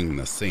while fleeing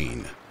the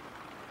scene.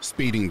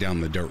 Speeding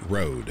down the dirt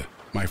road,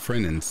 my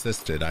friend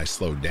insisted I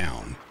slow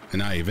down,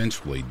 and I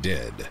eventually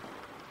did.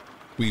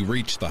 We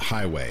reached the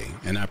highway,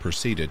 and I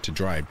proceeded to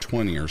drive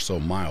 20 or so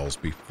miles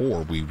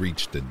before we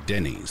reached a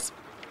Denny's,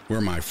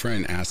 where my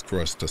friend asked for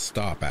us to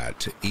stop at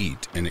to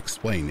eat and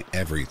explain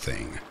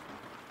everything.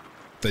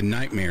 The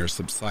nightmare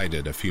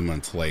subsided a few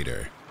months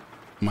later.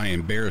 My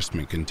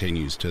embarrassment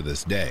continues to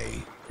this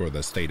day for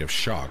the state of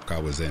shock I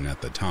was in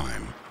at the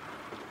time.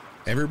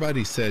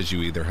 Everybody says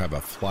you either have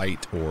a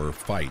flight or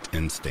fight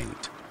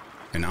instinct,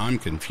 and I'm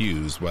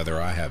confused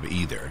whether I have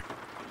either.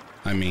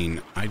 I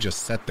mean, I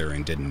just sat there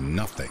and did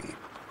nothing.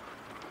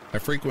 I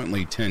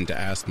frequently tend to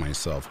ask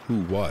myself who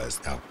was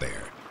out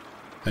there.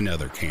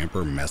 Another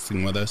camper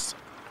messing with us?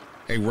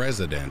 A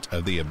resident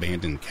of the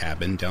abandoned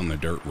cabin down the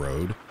dirt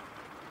road?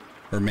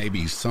 Or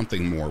maybe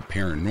something more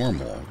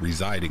paranormal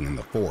residing in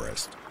the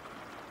forest,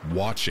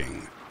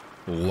 watching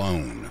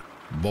lone,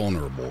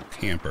 vulnerable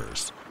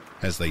campers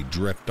as they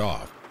drift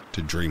off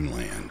to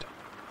dreamland.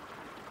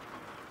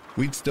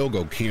 We'd still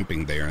go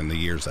camping there in the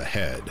years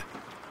ahead,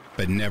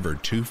 but never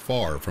too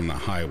far from the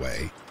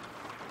highway.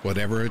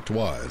 Whatever it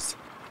was,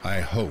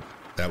 I hope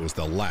that was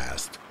the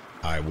last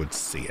I would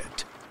see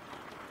it.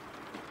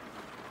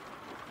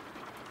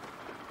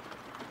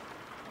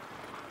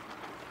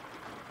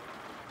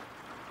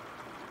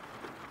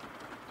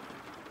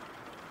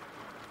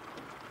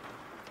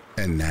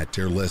 And that,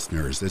 dear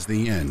listeners, is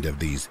the end of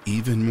these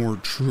even more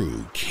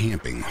true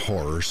camping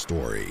horror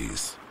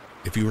stories.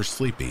 If you are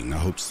sleeping, I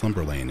hope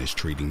Slumberland is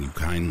treating you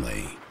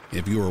kindly.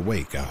 If you are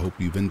awake, I hope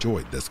you've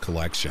enjoyed this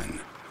collection.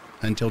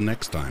 Until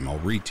next time, I'll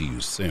read to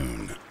you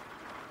soon.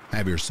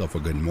 Have yourself a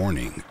good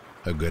morning,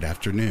 a good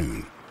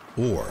afternoon,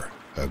 or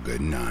a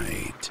good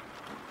night.